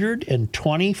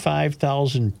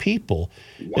 125,000 people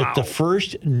at the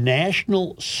first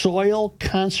National Soil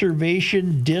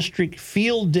Conservation District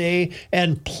Field Day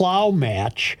and Plow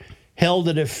Match held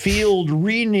at a field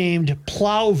renamed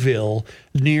Plowville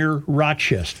near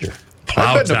Rochester.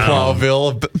 I've been to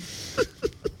Plowville.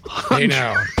 Hey,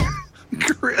 now.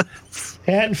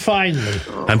 And finally,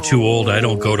 I'm too old. I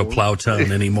don't go to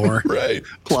Plowtown anymore. Right.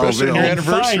 Especially on your and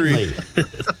anniversary.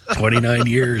 finally, 29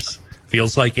 years.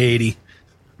 Feels like 80.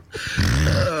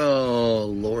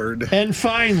 Oh Lord. and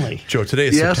finally, Joe, today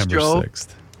is Yes, September Joe. 6th.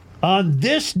 on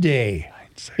this day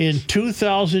in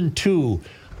 2002,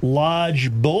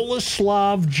 Lodge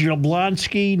Boleslav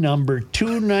Jablonski number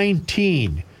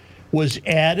 219 was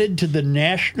added to the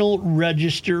National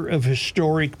Register of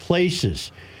Historic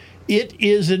Places. It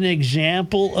is an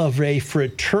example of a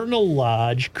fraternal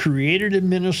lodge created in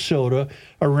Minnesota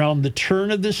around the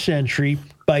turn of the century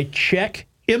by Czech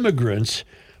immigrants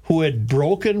who had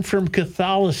broken from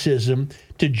Catholicism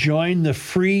to join the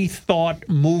free thought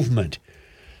movement.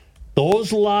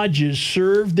 Those lodges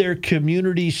served their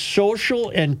community's social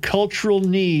and cultural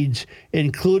needs,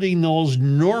 including those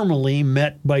normally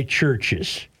met by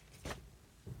churches.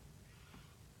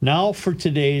 Now for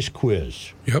today's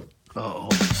quiz. Yep.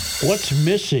 What's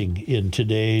missing in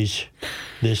today's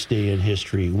This Day in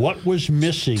History? What was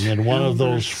missing in one of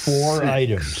those four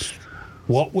items?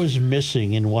 What was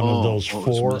missing in one of those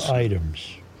four items?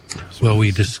 Well,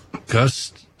 we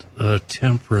discussed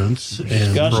temperance and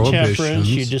Discussed prohibitions. temperance.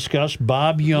 You discussed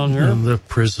Bob Younger. And the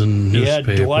prison You had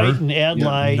newspaper. Dwight and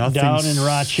Adlai nothing down in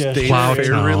Rochester. state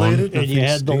fair related? And you Nothing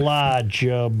had the state- lodge,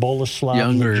 Boleslav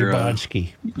Younger, Jablonski.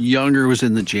 Younger was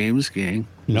in the James gang.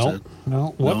 No.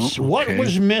 What okay.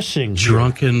 was missing? here?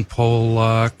 Drunken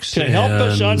Polacks. To help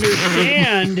us and-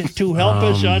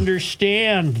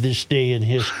 understand this day in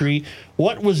history,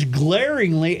 what was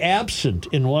glaringly absent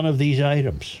in one of these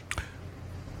items?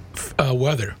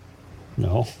 Weather.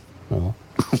 No.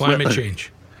 Climate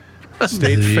change.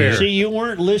 State fair. See, you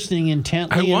weren't listening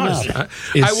intently I was.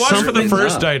 enough. I was for the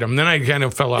first item. Then I kind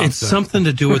of fell off. It's something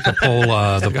to do with the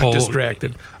got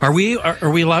distracted. Are we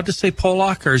allowed to say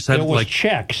Polak, or is that It was like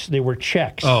Czechs. They were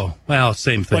Czechs. Oh, well,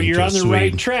 same thing. But you're on just the right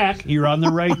Sweden. track. You're on the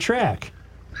right track.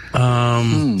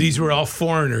 These were all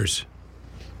foreigners.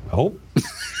 Oh,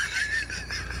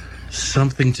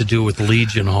 Something to do with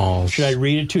Legion halls. should I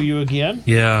read it to you again?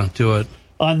 Yeah, do it.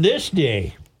 On this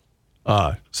day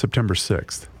September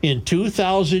 6th. in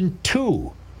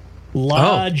 2002,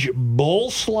 Lodge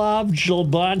Boleslav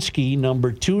Jablonski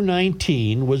number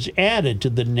 219 was added to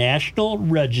the National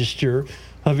Register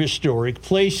of Historic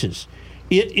Places.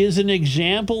 It is an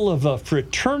example of a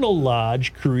fraternal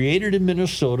lodge created in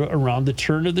Minnesota around the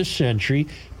turn of the century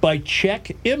by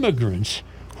Czech immigrants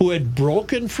who had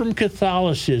broken from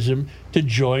Catholicism to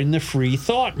join the free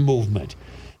thought movement.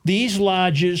 These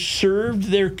lodges served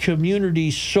their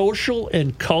community's social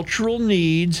and cultural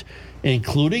needs,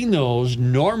 including those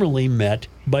normally met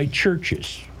by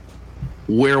churches.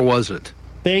 Where was it?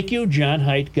 Thank you, John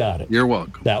Haidt got it. You're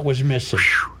welcome. That was missing.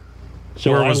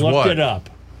 So Where I was looked what? it up.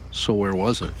 So where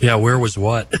was it? Yeah, where was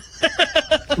what?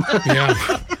 Yeah.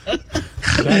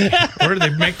 Where did they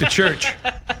make the church?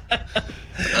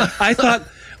 I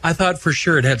thought for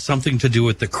sure it had something to do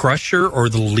with the Crusher or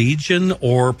the Legion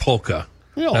or Polka.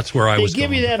 No, that's where I was They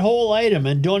give going. you that whole item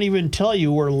and don't even tell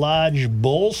you where Lodge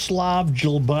Boleslav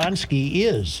Jilbonsky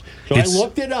is. So I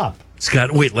looked it up. It's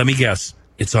got, wait, let me guess.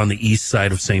 It's on the east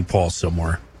side of St. Paul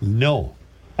somewhere. No.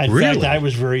 In fact, I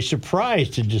was very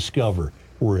surprised to discover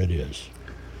where it is.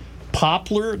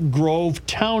 Poplar Grove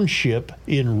Township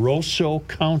in Roseau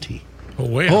County. Oh,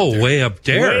 way up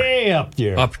there. Way up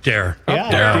there. Up there. Yeah,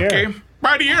 Up there, up there. okay.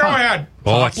 By the Arrowhead.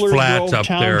 Oh, it's Poplar flat Grove up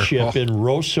there. Township Oh. in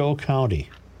Roseau County.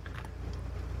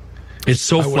 It's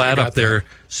so I wouldn't flat have up got there,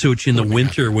 Such. In the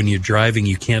winter, when you're driving,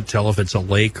 you can't tell if it's a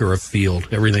lake or a field.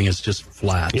 Everything is just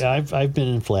flat. Yeah, I've been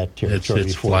in flat It's territory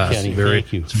before, flat. Kenny. Very,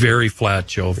 Thank you. It's very flat,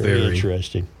 Joe. Very Very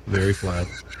interesting. Very flat.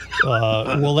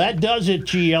 Well, that does it,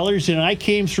 GLers, and I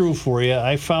came through for you.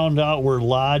 I found out where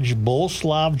Lodge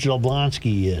Boleslav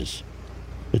Jablonski is.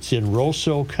 It's in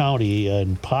Roseau County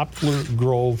in Poplar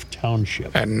Grove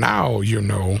Township. And now you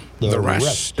know the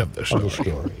rest of the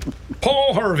story.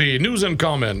 Paul Harvey, news and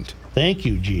comment. Thank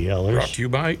you, GLers. Brought to you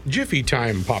by Jiffy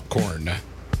Time Popcorn.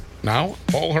 Now,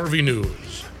 Paul Harvey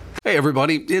News. Hey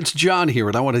everybody, it's John here,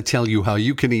 and I want to tell you how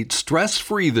you can eat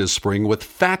stress-free this spring with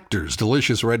Factor's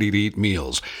delicious ready-to-eat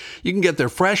meals. You can get their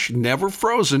fresh, never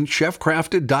frozen,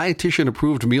 chef-crafted,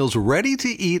 dietitian-approved meals ready to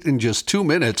eat in just 2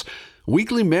 minutes.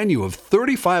 Weekly menu of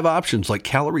 35 options like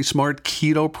Calorie Smart,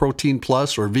 Keto, Protein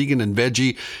Plus, or Vegan and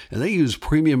Veggie, and they use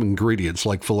premium ingredients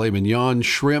like filet mignon,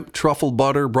 shrimp, truffle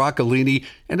butter, broccolini,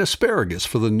 and asparagus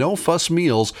for the no-fuss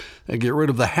meals that get rid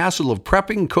of the hassle of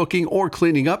prepping, cooking, or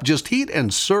cleaning up. Just heat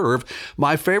and serve.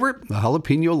 My favorite, the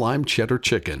jalapeno lime cheddar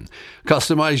chicken.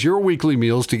 Customize your weekly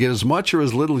meals to get as much or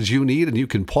as little as you need, and you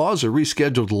can pause or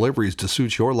reschedule deliveries to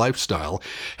suit your lifestyle.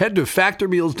 Head to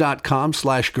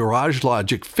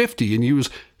factormeals.com/GarageLogic50 and use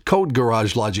code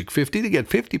GarageLogic50 to get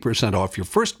 50% off your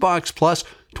first box plus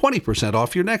 20%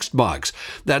 off your next box.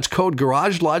 That's code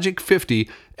GarageLogic50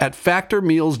 at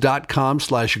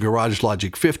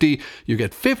factormeals.com/GarageLogic50. You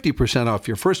get 50% off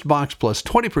your first box plus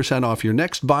 20% off your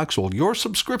next box while your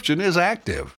subscription is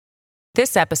active.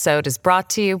 This episode is brought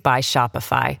to you by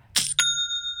Shopify.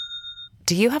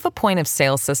 Do you have a point of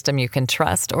sale system you can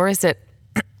trust, or is it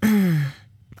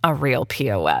a real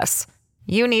POS?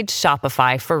 You need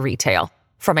Shopify for retail.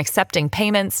 From accepting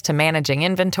payments to managing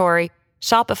inventory,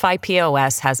 Shopify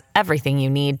POS has everything you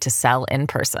need to sell in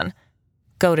person.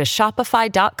 Go to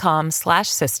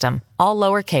shopify.com/system, all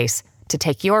lowercase, to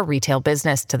take your retail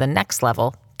business to the next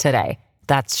level today.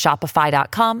 That's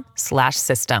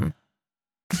shopify.com/system.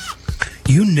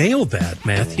 You nailed that,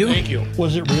 Matthew. Thank you.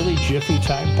 Was it really Jiffy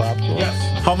Time Popcorn?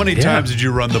 Yes. How many times did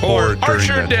you run the board Or during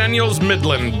Archer that? Daniels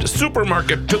Midland,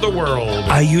 supermarket to the world.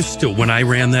 I used to, when I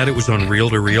ran that, it was on reel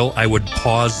to reel. I would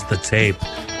pause the tape,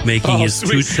 making his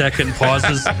sweet. 2-second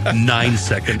pauses,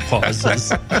 9-second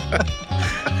pauses.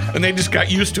 And they just got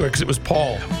used to it because it was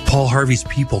Paul. Paul Harvey's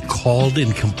people called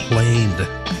and complained.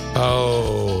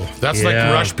 Oh, that's like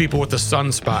Rush people with the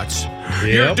sunspots.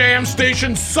 Your Yep. damn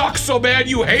station sucks so bad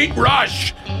you hate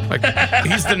Rush. Like,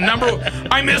 he's the number.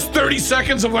 I missed 30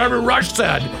 seconds of whatever Rush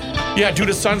said. Yeah, due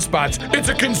to sunspots. It's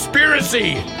a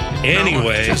conspiracy. Anyway. No,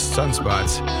 it's just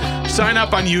sunspots. Sign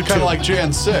up on YouTube. Kind of like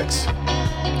Jan 6.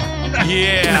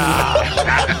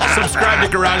 Yeah. Subscribe to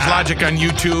Garage Logic on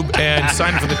YouTube and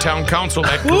sign up for the town council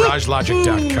at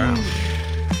garagelogic.com.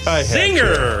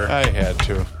 Singer. I had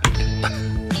to.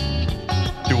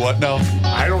 Do what now?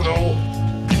 I don't know.